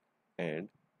अँड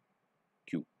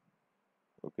क्यू.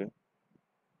 ओके,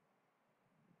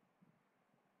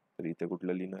 तर इथे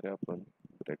कुठलं लिहिणार आहे आपण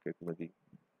ब्रॅकेट मध्ये,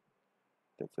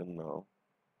 त्याचं नाव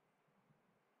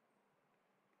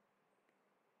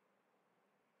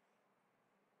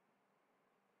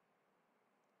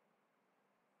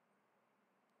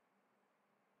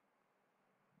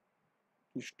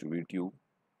डिस्ट्रीब्युटिव्ह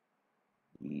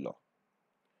लॉ.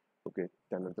 ओके,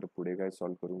 त्यानंतर पुढे काय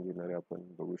सॉल्व्ह करून घेणार आहे आपण,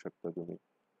 बघू शकता तुम्ही.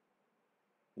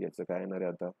 याचं काय येणार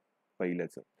आहे आता,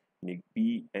 पहिल्याचं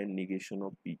P and negation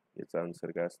of P, याचा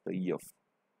आन्सर काय असतं, एफ.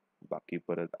 बाकी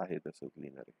परत आहे तसंच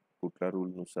लिहिणार आहे. कुठल्या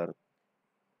रूल नुसार,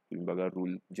 तुम्ही बघा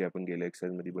रूल जे आपण गेल्या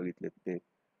एक्सरसाइज मध्ये बघितले ते,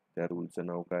 त्या रूलचं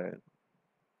नाव काय आहे,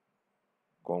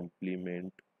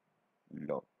 कॉम्प्लिमेंट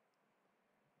लॉ.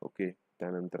 ओके,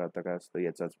 त्यानंतर आता काय असतं,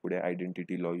 याचाच पुढे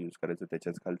आयडेंटिटी लॉ यूज करायचं.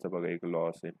 त्याच्याच खालचा बघा एक लॉ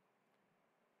असेल,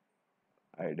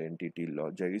 आयडेंटिटी लॉ.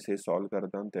 ज्यावेळेस हे सॉल्व्ह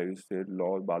करता त्यावेळेस ते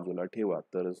लॉ बाजूला ठेवा,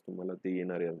 तरच तुम्हाला ते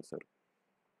येणारे आन्सर.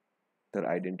 तर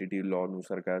आयडेंटिटी लॉ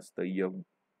नुसार काय असतं, एफ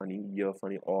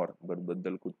आणि ऑर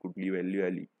बद्दल कुठली व्हॅल्यू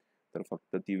आली तर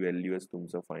फक्त ती व्हॅल्यूच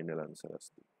तुमचं फायनल आन्सर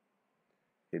असते.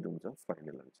 हे तुमचं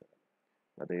फायनल आन्सर.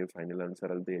 आता हे फायनल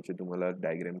आन्सर आलं तर याचे तुम्हाला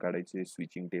डायग्राम काढायचे,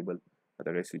 स्विचिंग टेबल.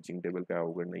 आता काय स्विचिंग टेबल काय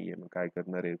अवघड नाहीये. मग काय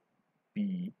करणार आहे,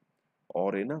 पी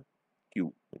ऑर आहे ना क्यू,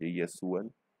 म्हणजे S1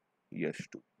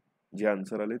 S2 जे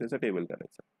आन्सर आले त्याचा टेबल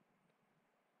करायचा.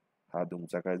 हा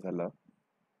तुमचा काय झाला,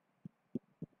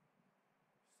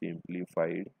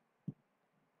 सिम्प्लिफाईड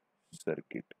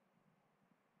सर्किट.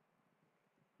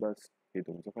 बस, हे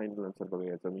तुमचं फायनल आन्सर. बघा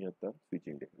याचा मी आता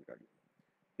स्विचिंग टेबल काढलं,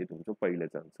 हे तुमचं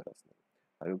पहिल्याचं आन्सर असणार.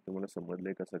 आय होप तुम्हाला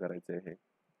समजलंय कसं करायचं आहे.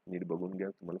 नीट बघून घ्या,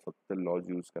 तुम्हाला फक्त लॉज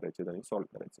यूज करायचे आणि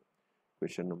सॉल्व्ह करायचं.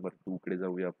 क्वेश्चन नंबर 2 कडे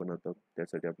जाऊया आपण आता.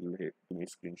 त्यासाठी आपल्याला हे तुम्ही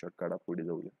स्क्रीनशॉट काढा, पुढे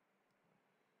जाऊया.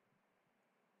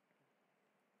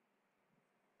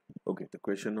 ओके, तर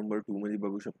क्वेश्चन नंबर 2 मध्ये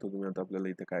बघू शकता तुम्ही. आता आपल्याला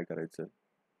इथे काय करायचं,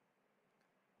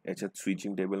 याच्यात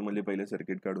स्विचिंग टेबल मध्ये पहिले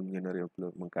सर्किट काढून घेणार आहे आपलं.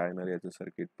 मग काय येणार आहे याचं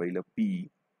सर्किट, पहिलं पी,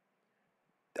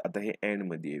 आता हे अँड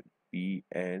मध्ये आहे, पी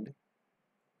अँड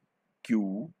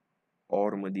क्यू,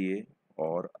 ऑर मध्ये आहे,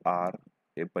 ऑर आर.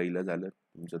 हे पहिलं झालं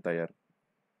तुमचं तयार.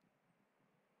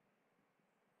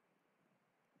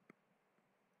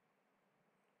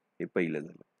 हे पहिलं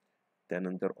झालं.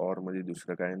 त्यानंतर ऑर मध्ये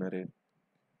दुसरं काय येणार आहे,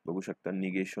 बघू शकता,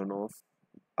 negation of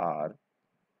R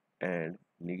and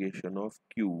negation of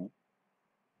Q,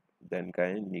 then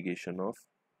काय, निगेशन ऑफ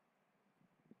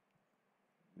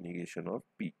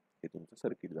पी. हे तुमचं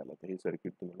सर्किट झालं. तर हे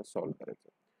सर्किट तुम्हाला सॉल्व्ह करायचं.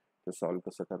 तर सॉल्व्ह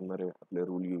कसं करणार आहे, आपले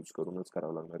रूल यूज करूनच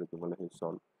करावं लागणार आहे तुम्हाला हे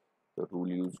सॉल्व्ह. तर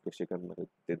रूल यूज कसे करणार आहेत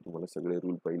ते तुम्हाला सगळे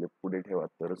रूल पहिले पुढे ठेवा,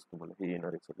 तरच तुम्हाला हे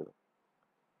येणार आहे सगळं.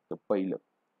 तर पहिलं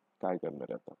काय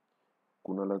करणार आहे, आता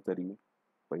कुणाला तरी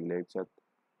पहिल्या याच्यात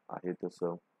आहे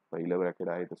तसं, पहिलं ब्रॅकेट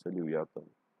आहे तसं लिहूया आपण.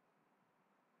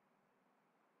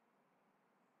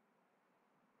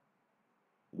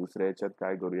 दुसऱ्या याच्यात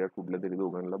काय करूया, कुठल्या तरी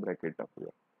दोघांना ब्रॅकेट टाकूया.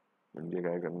 म्हणजे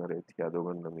काय करणार आहेत, या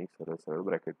दोघांना मी सरळ सरळ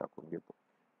ब्रॅकेट टाकून घेतो.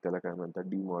 त्याला काय म्हणतात,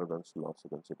 डी मॉर्गन्स लॉ असं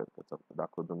कन्सिडर करतात.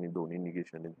 दाखवतो मी दोन्ही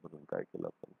निगेशन आहेत म्हणून काय केलं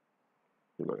आपण.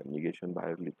 हे बघा, निगेशन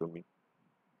बाहेर लिहितो मी,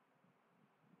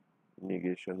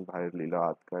 निगेशन बाहेर लिहिलं,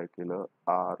 आत काय केलं,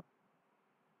 आर.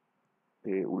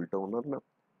 हे उलट होणार ना,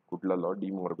 कुठला लॉ, डी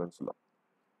मॉर्गन्स लॉ.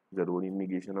 जर दोन्ही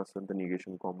निगेशन असेल तर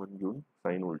निगेशन कॉमन घेऊन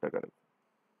साइन उलटा करायचं.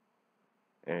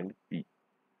 अँड पी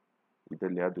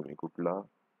इथे लिहा तुम्ही, कुठला,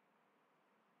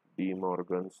 डी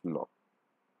मॉर्गन्स लॉ.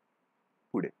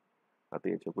 पुढे आता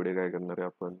याच्या पुढे काय करणार आहे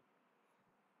आपण,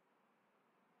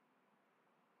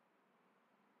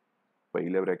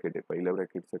 पहिल्या ब्रॅकेट आहे, पहिल्या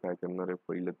ब्रॅकेटचं काय करणार आहे,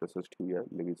 पहिलं तसंच ठेवूया,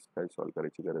 लगेच काय सॉल्व्ह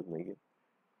करायची गरज नाहीये.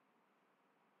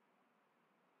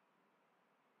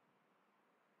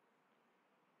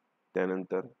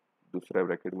 त्यानंतर दुसऱ्या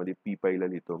ब्रॅकेट मध्ये पी पहिला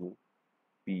लिहितो मी,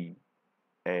 पी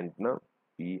अँड ना,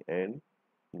 पी अँड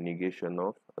निगेशन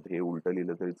ऑफ, आता हे उलट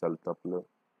लिहिलं तरी चालतं आपलं,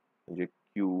 म्हणजे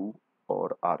क्यू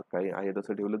और आर. काय आहे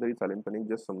तसं ठेवलं तरी चालेल, पण एक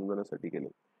जस्ट समजण्यासाठी केलं.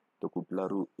 तो कुठला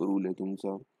रूल आहे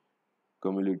तुमचा,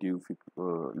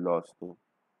 कम्युलेटिव्ह लॉ असतो,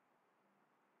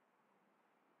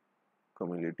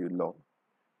 कम्युलेटिव्ह लॉ.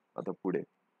 आता पुढे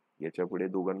याच्या पुढे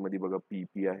दोघांमध्ये बघा पी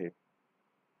पी आहे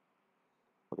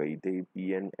बघा, इथे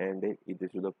पी एन अँड आहे, इथे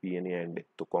सुद्धा पी एन अँड आहे.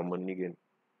 तो कॉमन निघेल,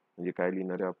 म्हणजे काय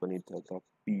लिहिणार आहे आपण इथे आता,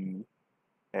 पी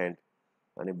अँड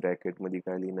आणि ब्रॅकेट मध्ये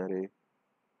काय लिहिणार आहे,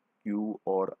 क्यू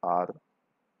और आर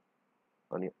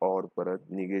आणि और परत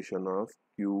निगेशन ऑफ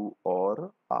क्यू और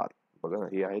आर. बघा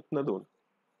हे आहेत ना दोन,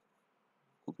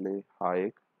 कुठले, हा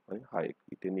एक आणि हा एक,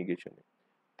 इथे निगेशन आहे,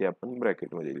 ते आपण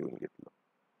ब्रॅकेटमध्ये लिहून घेतलं.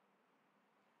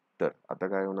 तर आता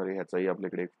काय होणार आहे, ह्याचाही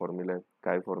आपल्याकडे एक फॉर्म्युला आहे.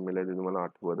 काय फॉर्म्युला आहे ते तुम्हाला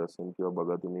आठवत असेल किंवा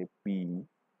बघा तुम्ही, पी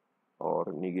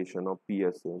और निगेशन ऑफ पी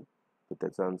असेल तर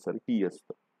त्याचा आन्सर टी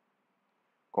असतं.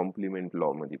 कॉम्प्लिमेंट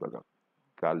लॉ मध्ये बघा,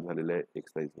 काल झालेल्या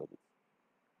एक्सरसाइज मध्ये.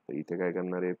 तर इथे काय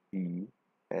करणार आहे, पी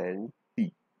अँड टी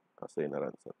असं येणार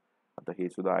आन्सर. आता हे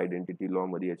सुद्धा आयडेंटिटी लॉ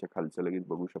मध्ये याच्या खालचं लगेच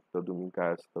बघू शकता तुम्ही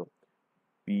काय असतं,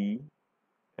 पी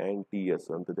अँड टी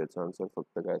असेल तर त्याचा आन्सर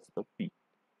फक्त काय असतं, पी.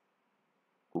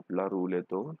 कुठला रूल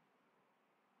येतो,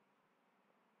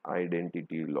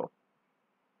 आयडेंटिटी लॉ.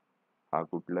 हा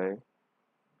कुठला आहे,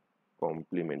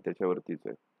 कॉम्प्लिमेंट, त्याच्यावरतीच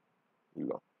आहे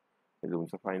लॉ.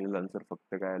 तुमचा फायनल आन्सर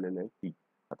फक्त काय आलेलं आहे, टी.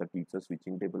 आता टीचं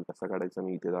स्विचिंग टेबल कसा काढायचा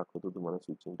मी इथे दाखवतो तुम्हाला.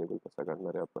 स्विचिंग टेबल कसा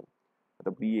काढणार आहे आपण, आता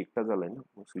पी एकटा झालाय ना,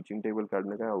 मग स्विचिंग टेबल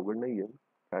काढणं काय अवघड नाहीये.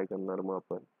 काय करणार मग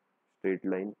आपण, स्ट्रेट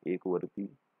लाईन एक वरती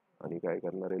आणि काय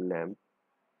करणार आहे, लॅम्प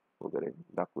वगैरे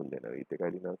दाखवून देणार. इथे काय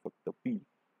देणार, फक्त पी,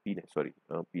 पी नाही सॉरी,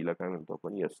 पीला काय म्हणतो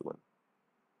आपण, S1.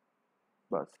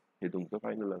 बस, हे तुमचं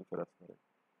फायनल आन्सर असणार आहे.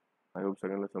 आय होप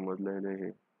सगळ्यांना समजलं आहे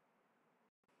हे.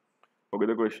 ओके,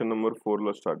 तर क्वेश्चन नंबर 4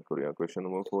 ला स्टार्ट करूया. क्वेश्चन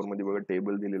नंबर 4 मध्ये बघा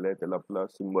टेबल दिलेला आहे, त्याला आपला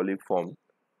सिम्बॉलिक फॉर्म,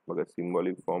 बघा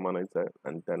सिम्बॉलिक फॉर्म आणायचा आहे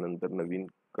आणि त्यानंतर नवीन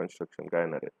कन्स्ट्रक्शन काय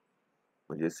येणार आहे,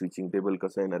 म्हणजे स्विचिंग टेबल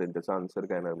कसं येणार आहे, त्याचा आन्सर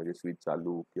काय येणार, म्हणजे स्विच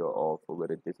चालू किंवा ऑफ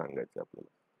वगैरे ते सांगायचं आपल्याला.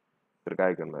 तर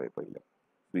काय करणार आहे, पहिलं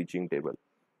स्विचिंग टेबल,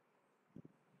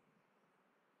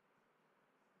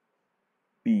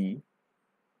 पी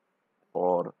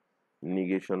और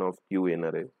निगेशन ऑफ क्यू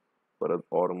येणार आहे. परत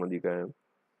और मध्ये काय,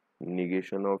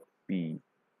 negation of P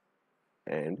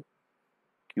and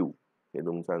Q, हे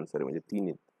तुमचा आन्सर आहे, म्हणजे 3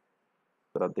 आहेत.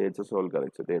 तर आता याचं सॉल्व्ह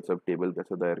करायचं, तर याचं टेबल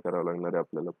कसं तयार करावं लागणार आहे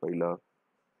आपल्याला, पहिला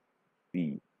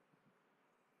पी,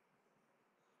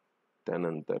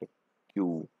 त्यानंतर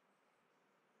क्यू,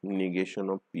 निगेशन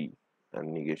ऑफ पी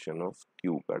आणि निगेशन ऑफ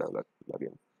क्यू काढावं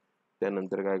लागेल.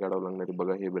 त्यानंतर काय काढावं लागणार आहे,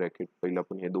 बघा हे ब्रॅकेट पहिला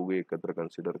आपण हे दोघे एकत्र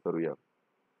कन्सिडर करूया,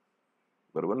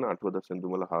 बरोबर ना. आठवत असेल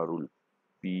तुम्हाला हा rule,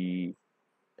 P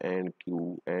and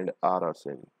Q and R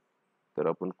असेल तर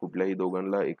आपण कुठल्याही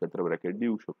दोघांना एकत्र ब्रॅकेट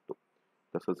देऊ शकतो.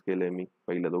 तसंच केलंय मी,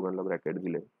 पहिल्या दोघांना ब्रॅकेट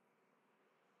दिले,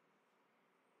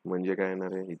 म्हणजे काय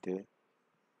येणार आहे इथे,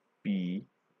 पी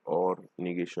और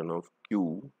निगेशन ऑफ क्यू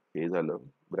हे झालं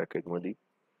ब्रॅकेट मध्ये,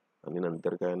 आणि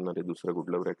नंतर काय येणार आहे, दुसरं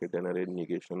कुठलं ब्रॅकेट येणार आहे,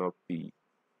 negation of P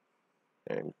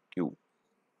and Q,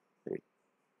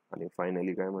 आणि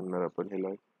फायनली काय म्हणणार आपण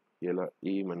ह्याला, याला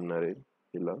ए म्हणणार आहे,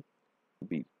 ह्याला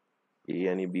बी. ए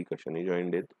आणि बी कशाने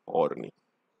जॉईंट आहेत, ऑरने.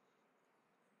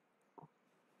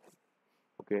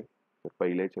 ओके, तर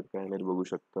पहिल्या याच्यात काय येणार बघू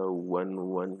शकता, 1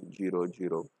 1 0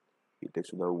 0, इथे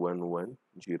सुद्धा 1 1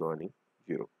 0 आणि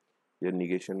 0. हे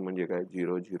निगेशन म्हणजे काय,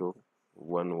 0 0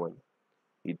 1 1,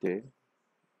 इथे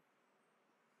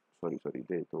सॉरी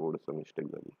इथे थोडंसं मिस्टेक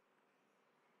झाली,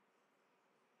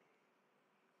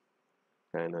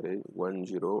 काय येणार आहे 1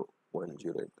 0 1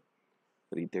 0 येतं,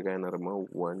 तर इथे काय येणार मग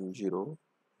 1 0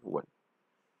 1.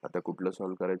 आता कुठलं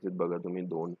सॉल्व्ह करायचं बघा तुम्ही,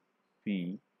 2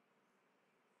 P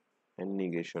and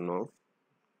negation of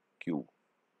Q.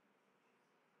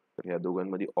 तर ह्या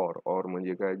दोघांमध्ये और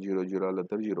म्हणजे काय, 0 0 आलं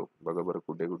तर 0, बघा बरं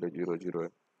कुठे कुठे 0 0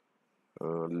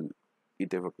 आहे,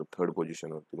 इथे फक्त थर्ड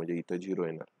पोझिशन होती, म्हणजे इथे 0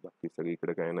 येणार, बाकी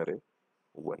सगळीकडे काय येणार आहे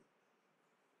 1.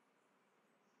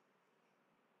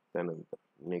 त्यानंतर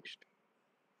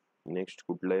नेक्स्ट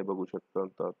कुठलाही बघू शकता,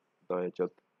 आता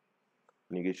याच्यात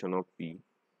negation of P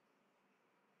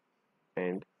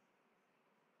and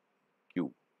Q,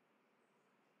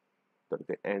 तर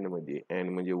ते अँड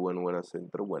म्हणजे 1 1 असेल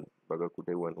तर 1, बघा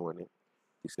कुठे 1 1 आहे,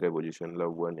 तिसऱ्या पोझिशनला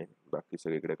 1 आहे, बाकी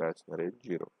सगळीकडे काय असणार आहे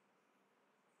 0.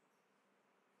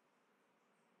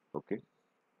 ओके,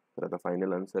 तर आता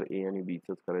फायनल आन्सर ए आणि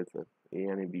बीचंच करायचं. ए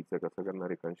आणि बीचं कसं करणार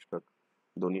आहे कन्स्ट्रक्ट,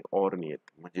 दोन्ही ऑर नाही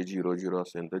आहेत, म्हणजे 0 0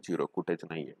 असेल तर 0 कुठेच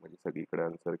नाहीये, म्हणजे सगळीकडे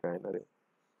आन्सर काय येणार आहे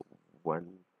 1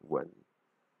 1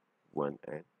 1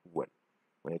 अँड 1.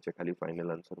 मग याच्या खाली फायनल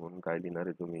आन्सर म्हणून काय लिहिणार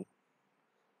आहे तुम्ही,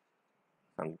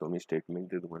 सांगतो मी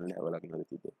स्टेटमेंट, ते तुम्हाला लिहावं लागणार आहे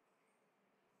तिथे.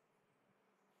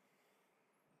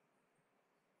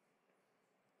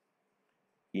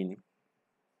 In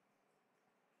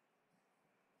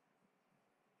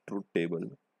truth table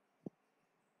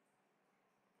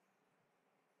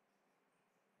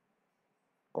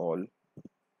all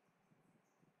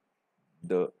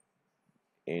the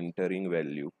entering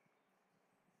value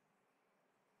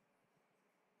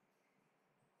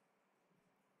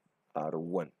are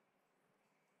 1.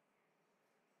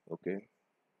 Okay,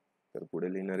 तर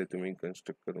पुढे लिहिणार आहे तुम्ही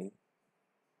कन्स्ट्रक्ट करून,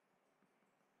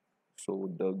 so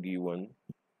the given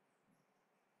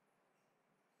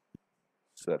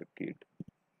circuit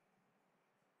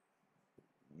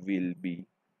will be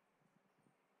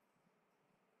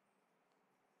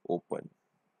open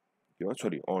किंवा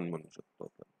सॉरी ऑन म्हणू शकतो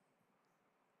आपण.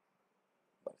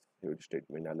 बस एवढं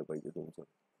स्टेटमेंट आलं पाहिजे तुमचं.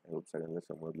 आय होप सगळ्यांना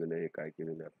समजलेलं आहे काय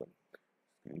केलेलं आहे आपण.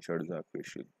 स्क्रीनशॉट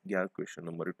घ्या. क्वेश्चन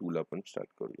नंबर 2 ला आपण स्टार्ट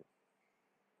करूया.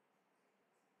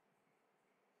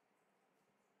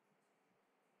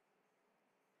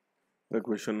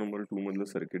 क्वेश्चन नंबर 2 मधलं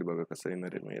सर्किट बघा कसं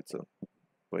येणार आहे. मग याचं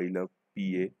पहिलं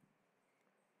PA,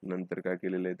 नंतर काय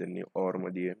केलेलं आहे त्यांनी ऑर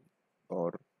मध्ये आहे,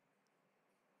 ऑर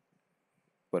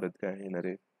परत काय येणार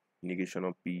आहे negation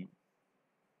of P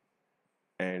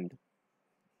and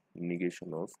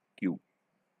negation of Q,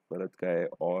 परत काय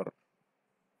ऑर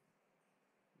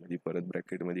म्हणजे परत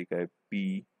ब्रॅकेट मध्ये काय P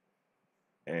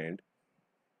अँड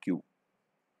Q.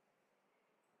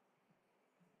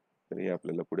 तर हे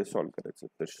आपल्याला पुढे सॉल्व्ह करायचं.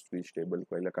 तर स्विच टेबल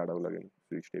पहिला काढावं लागेल.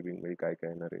 स्विच टेबल मध्ये काय काय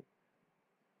येणार आहे,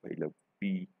 पहिलं P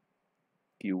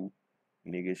Q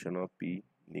negation of P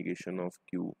negation of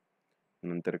Q,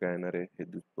 नंतर काय येणार आहे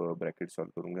हे ब्रॅकेट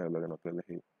सॉल्व्ह करून घ्यावं लागेल आपल्याला.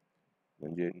 हे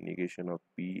म्हणजे negation of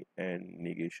P and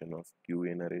negation of Q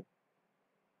येणार आहे.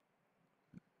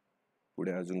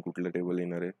 पुढे अजून कुठलं टेबल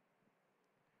येणार आहे,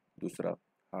 दुसरा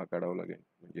हा काढावा लागेल.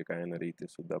 म्हणजे काय येणार आहे इथे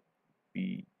सुद्धा P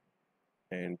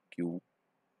अँड Q.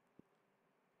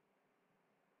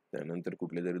 त्यानंतर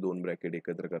कुठले जरी दोन ब्रॅकेट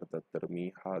एकत्र करतात तर मी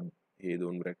हे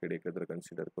दोन ब्रॅकेट एकत्र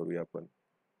कन्सिडर करूया आपण,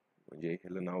 म्हणजे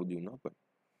ह्याला नाव देऊ ना आपण.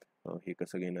 हे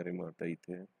कसं घेणार आहे मग आता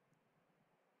इथे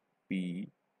P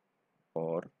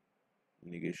और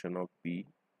negation of P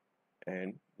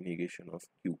and negation of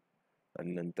Q,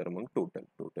 आणि नंतर मग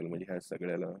टोटल म्हणजे ह्या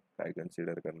सगळ्याला काय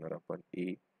कन्सिडर करणार आपण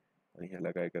A, आणि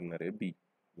ह्याला काय करणार आहे B.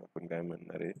 आपण काय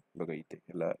म्हणणार आहे बघा इथे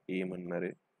ह्याला A म्हणणार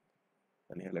आहे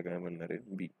आणि ह्याला काय म्हणणार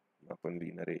आहे B. आपण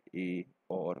लिहिणार आहे A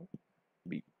और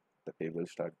B. तर टेबल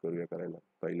स्टार्ट करूया करायला.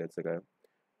 पहिल्याचं काय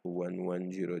 1 1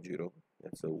 0 0,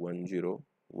 याचं 1 0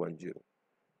 1 0,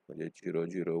 म्हणजे 0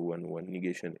 0 1 1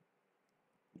 निगेशन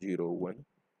आहे 0 1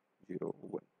 0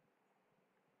 1.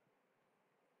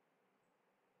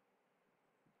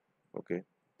 ओके,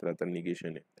 तर आता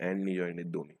निगेशन आहे अँड नि जॉईंट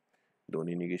आहेत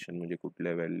दोन्ही निगेशन म्हणजे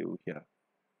कुठल्या व्हॅल्यू ह्या.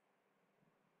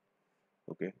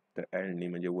 ओके, तर अँड नि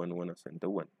म्हणजे 1 1 असेल तर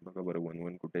 1. बघा बरं 1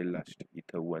 1 कुठे लास्ट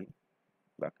इथं 1,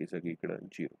 बाकी सगळीकडं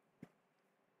 0.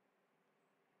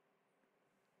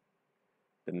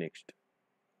 तर नेक्स्ट,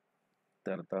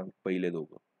 तर आता पहिले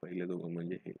दोघं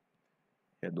म्हणजे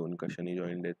ह्या दोन कशाने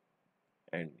जॉईंट आहेत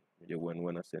अँड, म्हणजे 1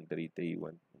 1 असेल तर इथेही 1,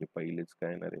 म्हणजे पहिलेच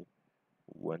काय येणार आहे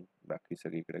 1, बाकी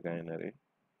सगळीकडे काय येणार आहे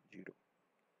 0.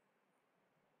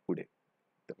 पुढे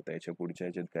तर त्याच्या पुढच्या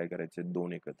ह्याच्यात काय करायचे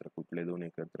दोन एकत्र. कुठले दोन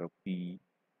एकत्र P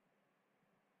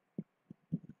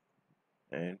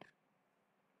अँड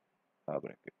हा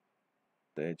ब्रॅकेट.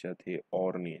 तर याच्यात हे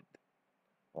ऑर नाही आहेत.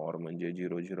 ऑर म्हणजे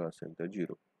 0 0 असेल तर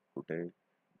 0, कुठे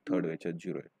थर्ड याच्यात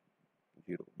 0 आहे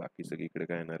 0, बाकी सगळीकडे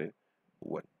काय येणार आहे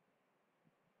 1.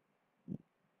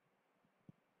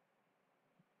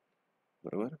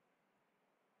 बरोबर,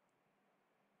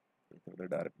 थोडं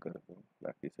डार्क करतो.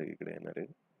 बाकी सगळीकडे येणार आहे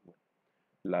 1.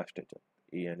 लास्ट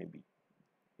याच्यात A आणि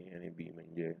B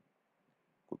म्हणजे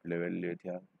कुठल्या व्हॅल्यू आहेत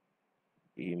ह्या,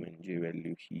 A म्हणजे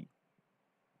व्हॅल्यू ही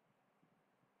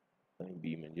आणि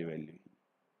B म्हणजे व्हॅल्यू ही.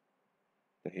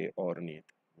 तर हे ऑर नाही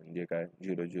आहेत, म्हणजे काय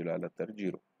 0 0 आला तर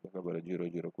 0. बघा बरं 0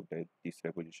 0 कुठे आहे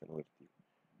तिसऱ्या पोझिशन वरती,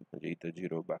 म्हणजे इथं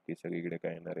 0, बाकी सगळीकडे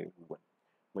काय येणार आहे 1.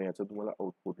 मग याचं तुम्हाला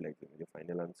आउटपुट लिहायचं म्हणजे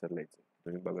फायनल आन्सर लिहायचं.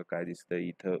 तुम्ही बघा काय दिसतंय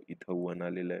इथं 1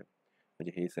 आलेलं आहे,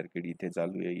 म्हणजे हे सर्किट इथे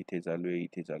चालू आहे इथे चालू आहे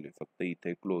इथे चालू आहे, फक्त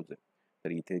इथे क्लोज आहे.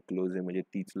 तर इथे क्लोज आहे म्हणजे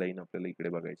तीच लाईन आपल्याला इकडे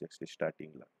बघायची असते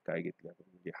स्टार्टिंगला. काय घेतलं आपण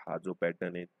म्हणजे हा जो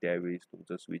पॅटर्न आहे त्यावेळेस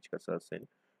तुमचं स्विच कसं असेल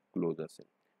क्लोज असेल.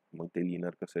 मग ते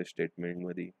लिहिणार कसं आहे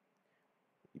स्टेटमेंटमध्ये,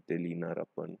 इथे लिहिणार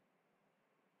आपण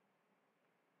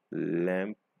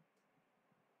लॅम्प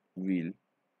विल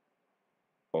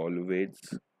ऑलवेज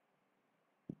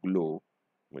ग्लो,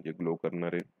 म्हणजे ग्लो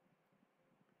करणार आहे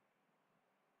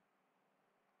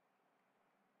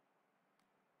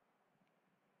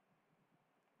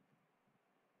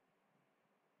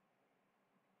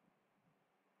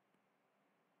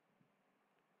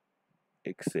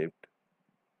except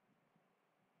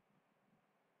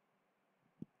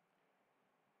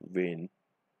when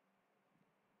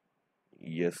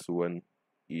S1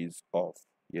 is off.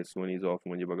 S1 is off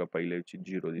म्हणजे बघा पहिल्याची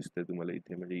 0 दिसते तुम्हाला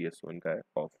इथे, म्हणजे S1 काय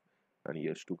ऑफ आणि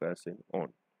S2 काय असेल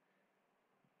on.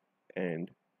 and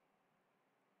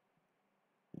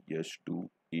S2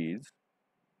 is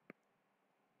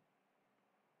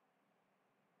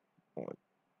on.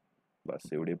 बस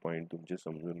एवढे पॉइंट तुमचे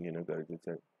समजून घेणं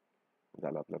गरजेचं आहे.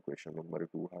 झाला आपला क्वेश्चन नंबर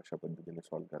 2 हा अशा पद्धतीने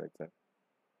सॉल्व्ह करायचा आहे.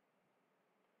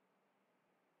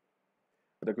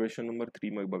 आता क्वेश्चन नंबर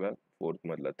 3 मग बघा, फोर्थ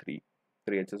मधला 3.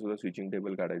 तर याचं सुद्धा स्विचिंग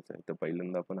टेबल काढायचं आहे. तर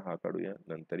पहिल्यांदा आपण हा काढूया,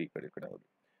 नंतर इकडे काढूया.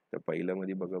 तर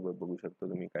पहिल्यामध्ये बघू शकता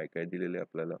तुम्ही काय काय दिलेले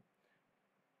आपल्याला.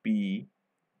 P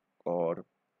और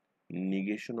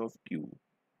negation of Q,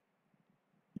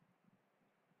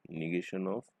 negation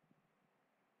of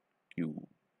Q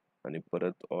आणि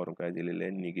परत और काय दिलेलं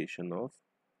आहे, निगेशन ऑफ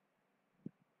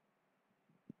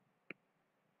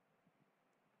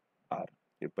R.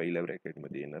 हे पहिल्या ब्रॅकेट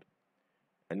मध्ये येणार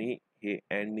आणि हे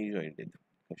अँड नी जॉईंट आहेत.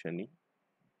 कशानी?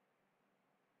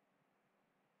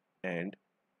 अँड.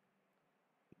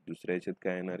 दुसऱ्या याच्यात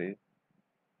काय येणार आहे,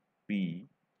 P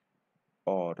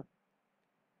और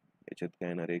याच्यात काय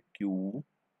येणार आहे, Q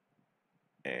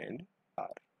अँड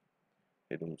R.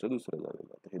 हे तुमचं दुसरं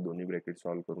झालेलं. आता हे दोन्ही ब्रॅकेट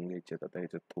सॉल्व्ह करून घ्यायचे. आता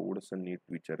ह्याच्यात थोडंसं नीट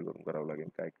विचार करून करावं लागेल.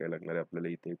 काय काय लागणार आहे आपल्याला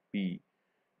इथे. P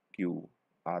Q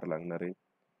R लागणार आहे.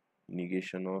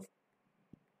 Negation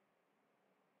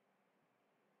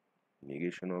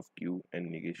of Q and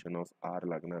negation of R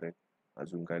लागणार आहे.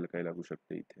 अजून काय काय लागू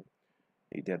शकते इथे.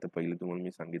 इथे आता पहिले तुम्हाला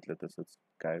मी सांगितलं तसंच,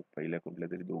 काय पहिल्या कुठल्या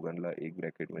तरी दोघांना एक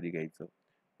ब्रॅकेट मध्ये घ्यायचं.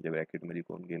 ज्या ब्रॅकेट मध्ये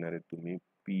कोण घेणार आहे तुम्ही,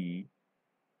 P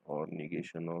और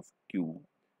निगेशन ऑफ Q,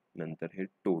 नंतर हे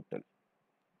टोटल.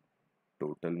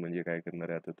 टोटल म्हणजे काय करणार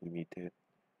आहे आता तुम्ही इथे,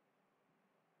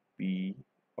 P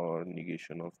और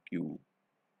निगेशन ऑफ Q,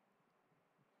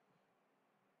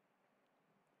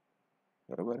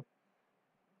 बरोबर,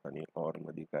 आणि और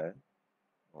मध्ये काय,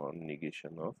 और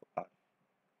निगेशन ऑफ R.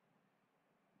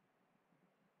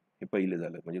 हे पहिले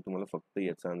झालं. म्हणजे तुम्हाला फक्त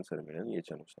याचा आन्सर मिळेल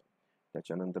याच्यानुसार.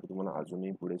 त्याच्यानंतर तुम्हाला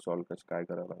अजूनही पुढे सॉल्व्ह काय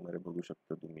करावं लागणार आहे बघू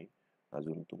शकता तुम्ही.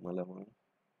 अजून तुम्हाला मग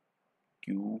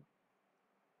Q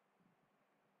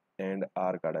अँड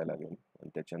R काढायला लागेल आणि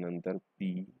त्याच्यानंतर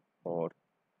P और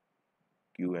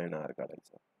Q अँड R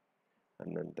काढायचा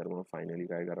आणि नंतर मग फायनली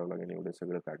काय करावं लागेल, एवढं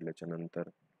सगळं काढल्याच्या नंतर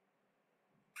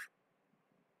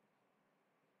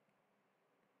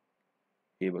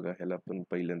हे बघा, ह्याला आपण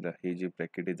पहिल्यांदा हे जे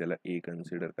ब्रॅकेट आहे त्याला A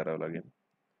कन्सिडर करावं लागेल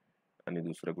आणि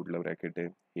दुसरं कुठलं ब्रॅकेट आहे,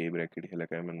 हे ब्रॅकेट ह्याला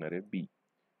काय म्हणणार आहे, B.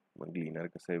 मग लिहिणार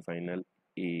कसं आहे फायनल,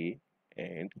 A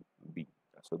अँड B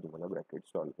असं तुम्हाला ब्रॅकेट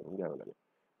सॉल्व्ह करून घ्यावं लागेल.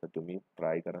 तर तुम्ही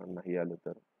ट्राय करा, नाही आलं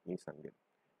तर मी सांगेन,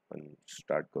 पण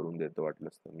स्टार्ट करून देतो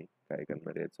वाटलंच तर मी. काय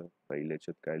करणार आहे याचं,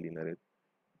 पहिल्याच्यात काय लिहिणार आहे,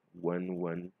 1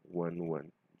 1 1 1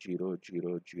 0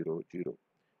 0 0 0.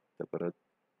 तर परत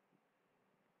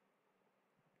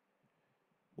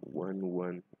 1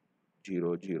 1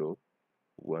 0 0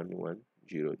 1 1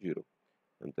 0 0,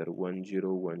 नंतर 1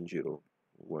 0 1 0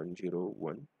 1 0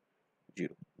 1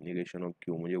 0. निगेशन ऑफ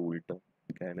Q म्हणजे उलट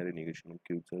काय येणार आहे, निगेशन ऑफ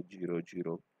Qचं 0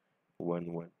 0 1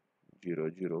 1 0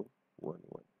 0 1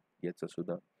 1. याचं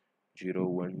सुद्धा 0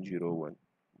 1 0 1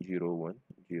 0 1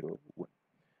 0 1.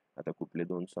 आता कुठले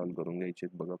दोन सॉल्व्ह करून घ्यायचे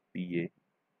बघा, PA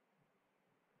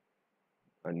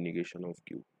आणि निगेशन ऑफ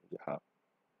Q म्हणजे हा,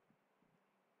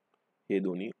 हे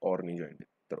दोन्ही ऑरनी जॉईंट आहेत.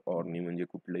 तर ऑरनी म्हणजे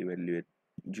कुठल्याही व्हॅल्यू आहेत,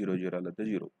 0 0 आलं तर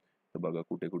 0. तर बघा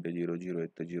कुठे कुठे 0 0 आहेत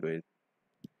तर 0 आहेत.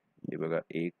 हे बघा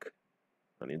 1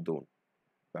 आणि 2,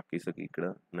 बाकी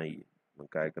सगळीकडं नाहीये. मग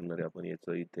काय करणार आहे आपण,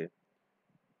 याचं इथे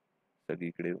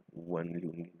सगळीकडे 1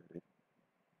 लिहून घेणार आहे.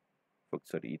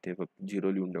 फक्त सॉरी, इथे फक्त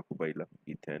 0 लिहून टाकू पहिला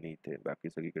इथे आणि इथे. बाकी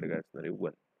सगळीकडे काय असणार आहे,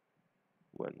 1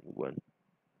 1 1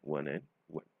 1 अँड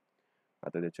 1.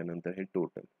 आता त्याच्यानंतर हे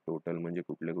टोटल. टोटल म्हणजे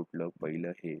कुठलं कुठलं,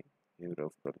 पहिलं हे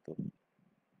रफ करतो.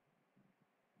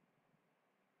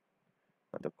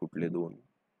 आता कुठले दोन,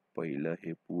 पहिलं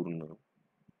हे पूर्ण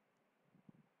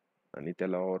आणि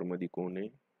त्याला और मध्ये कोण आहे,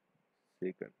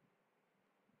 सेकंड.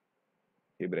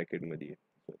 हे ब्रॅकेट मध्ये आहे,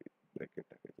 सॉरी ब्रॅकेट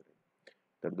टाकायचं.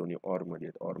 तर दोन्ही और मध्ये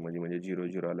आहेत. और मध्ये म्हणजे 0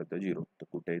 0 आलं तर 0. तर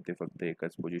कुठे इथे फक्त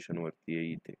एकाच पोझिशन वरती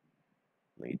आहे इथे.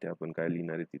 मग इथे आपण काय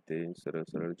लिहिणार आहे, तिथे सरळ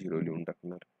सरळ 0 लिहून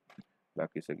टाकणार.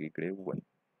 बाकी सगळीकडे 1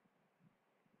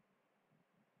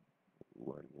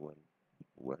 1 1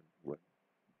 1 1.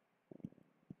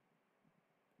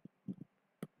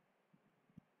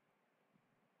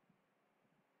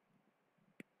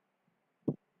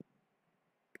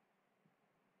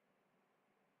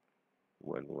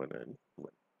 One one and one.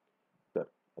 तर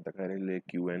आता काय राहिले,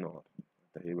 Q अँड ऑर.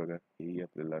 आता हे बघा, हे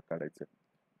आपल्याला काढायचं,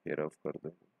 हे रफ करतो.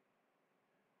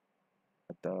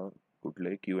 आता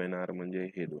कुठले Q अँड R म्हणजे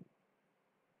हे दोन.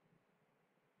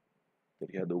 तर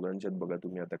ह्या दोघांच्यात बघा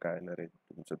तुम्ही आता काय येणार आहे,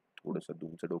 तुमचं थोडंसं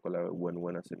तुमच्या डोक्याला 1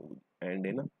 1 असेल, अँड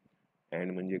आहे ना,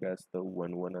 अँड म्हणजे काय असतं,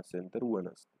 1 1 असेल तर 1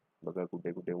 असतं. बघा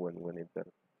कुठे कुठे 1 1 आहे, तर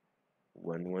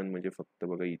 1 1 म्हणजे फक्त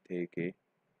बघा इथे एक आहे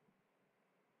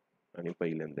आणि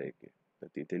पहिल्यांदा एक आहे. तर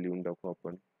तिथे लिहून टाकू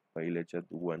आपण,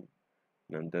 पहिल्याच्यात 1,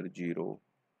 नंतर 0,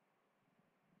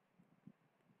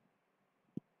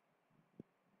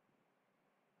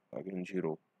 अगेन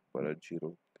 0, परत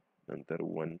 0, नंतर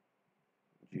 1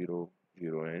 0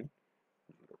 0 अँड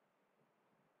 0.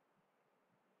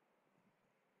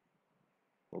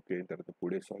 ओके, तर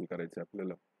पुढे सॉल्व्ह करायचं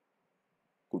आपल्याला.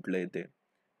 कुठलं येते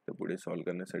तर पुढे सॉल्व्ह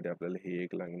करण्यासाठी आपल्याला हे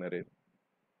एक लागणार आहे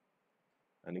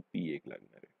आणि पी एक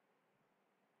लागणार आहे.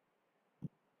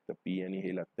 तर पी आणि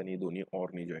हे लागतं आणि दोन्ही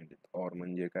ऑरने जॉईंट आहेत. ऑर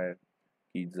म्हणजे काय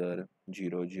की जर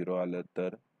 0 0 आलं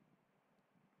तर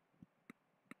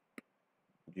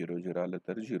 0 0 आलं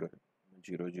तर 0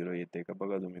 0 0 येते का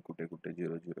बघा तुम्ही, कुठे कुठे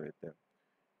 0 0 येते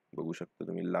बघू शकता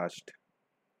तुम्ही.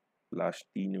 लास्ट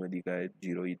 3 मध्ये काय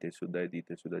 0 इथे सुद्धा आहेत,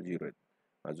 इथे सुद्धा 0 आहेत,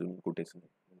 अजून कुठेच नाही.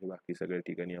 म्हणजे बाकी सगळ्या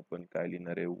ठिकाणी आपण काय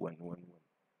लिहिणार आहे 1 1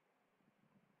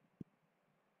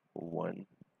 1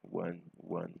 1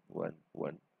 1 1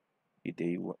 1.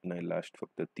 इथेही नाही, लास्ट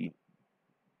फक्त 3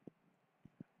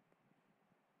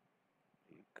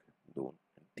 1 2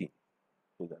 3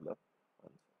 हे झालं.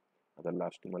 आता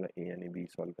लास्ट तुम्हाला ए आणि बी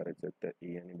सॉल्व्ह करायचं आहे. तर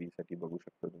ए आणि बी साठी बघू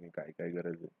शकता तुम्ही काय काय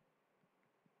गरज आहे,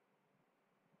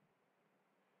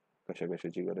 कशा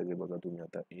कशाची गरज आहे बघा तुम्ही.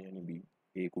 आता ए आणि बी,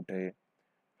 ए कुठे आहे,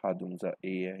 हा तुमचा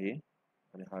ए आहे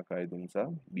आणि हा काय तुमचा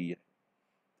बी आहे.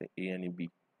 तर ए आणि बी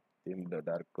ते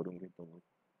डार्क करून घेतो मी.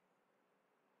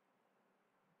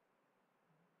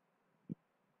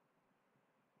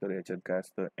 तर याच्यात काय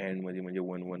असतं, अँड मध्ये म्हणजे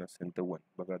 1 1 असेल तर 1.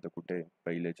 बघा आता कुठे आहे,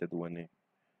 पहिल्याच्यात 1 आहे,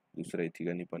 दुसऱ्या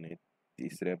ठिकाणी पण आहे,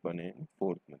 तिसऱ्या पण आहे,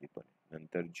 फोर्थ मध्ये पण आहे.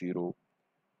 नंतर 0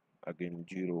 अगेन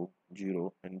 0 0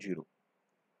 आणि 0.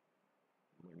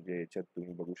 म्हणजे याच्यात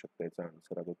तुम्ही बघू शकता याचा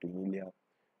आन्सर. आता तुम्ही लिहा,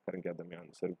 कारण की आता मी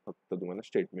आन्सर फक्त तुम्हाला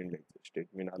स्टेटमेंट लिहायचं.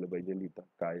 स्टेटमेंट आलं पाहिजे लिहिता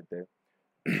काय ते.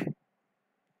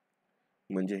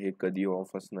 म्हणजे हे कधी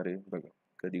ऑफ असणार आहे बघा,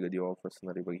 कधी कधी ऑफ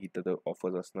असणार आहे बघा. इथं तर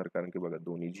ऑफच असणार, कारण की बघा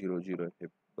दोन्ही 0 0 आहे,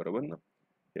 बरोबर ना.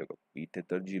 हे बघा इथे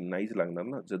तर नाहीच लागणार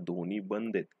ना, जर दोन्ही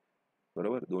बंद आहेत,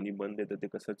 बरोबर, दोन्ही बंद आहे तर ते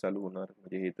कसं चालू होणार.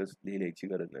 म्हणजे हे तर लिहायची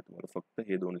गरज नाही तुम्हाला, फक्त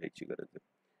हे दोन लिहायची गरज आहे.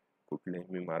 कुठले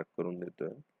मी मार्क करून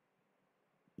देतोय,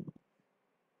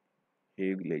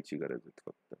 हे लिहायची गरज आहे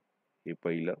फक्त. हे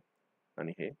पहिलं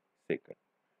आणि हे सेकंड.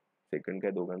 सेकंड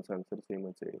काय दोघांचा आन्सर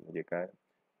सेमच आहे. म्हणजे काय,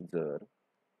 जर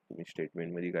तुम्ही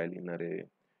स्टेटमेंट मध्ये काय लिहिणार आहे,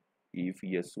 इफ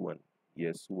S1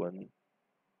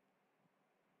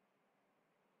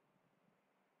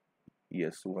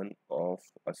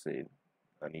 ऑफ असेल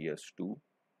आणि S2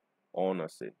 ऑन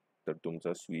असेल तर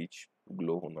तुमचा स्विच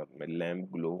ग्लो होणार नाही, लॅम्प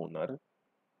ग्लो होणार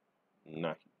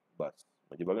नाही. बस,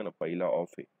 म्हणजे बघा ना, पहिला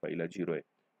ऑफ आहे, पहिला 0 आहे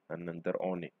आणि नंतर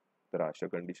ऑन आहे, तर अशा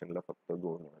कंडिशनला फक्त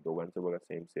दोघांचं बघा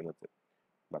सेमच आहे.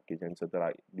 बाकीच्यांचं तर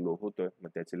ग्लो होतोय, मग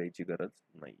त्याची लिहायची गरज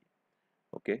नाही.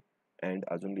 ओके, अँड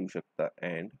अजून लिहू शकता,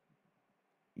 and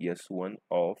S1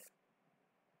 of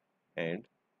and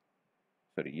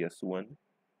S1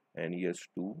 and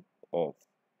S2 of,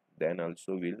 then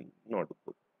also will not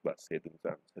go. बस, हे तुमचं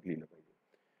आन्सर लिहिलं पाहिजे.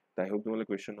 तर आय होप तुम्हाला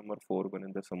क्वेश्चन नंबर 4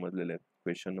 पर्यंत समजलेलं आहे.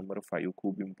 क्वेश्चन नंबर 5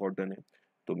 खूप इम्पॉर्टंट आहे,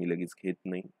 तो मी लगेच घेत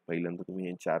नाही. पहिल्यांदा तुम्ही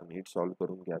हे 4 नीट सॉल्व्ह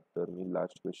करून घ्या, तर मी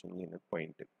लास्ट क्वेश्चन घेण्यात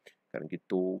पॉईंट आहे. कारण की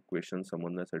तो क्वेश्चन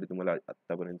समजण्यासाठी तुम्हाला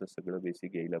आत्तापर्यंत सगळं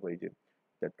बेसिक यायला पाहिजे.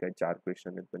 त्यात काय 4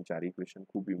 क्वेश्चन आहेत, पण 4ही क्वेश्चन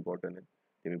खूप इम्पॉर्टंट आहेत.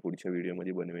 ते मी पुढच्या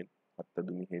व्हिडिओमध्ये बनवेन. आत्ता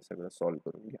तुम्ही हे सगळं सॉल्व्ह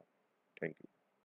करून घ्या.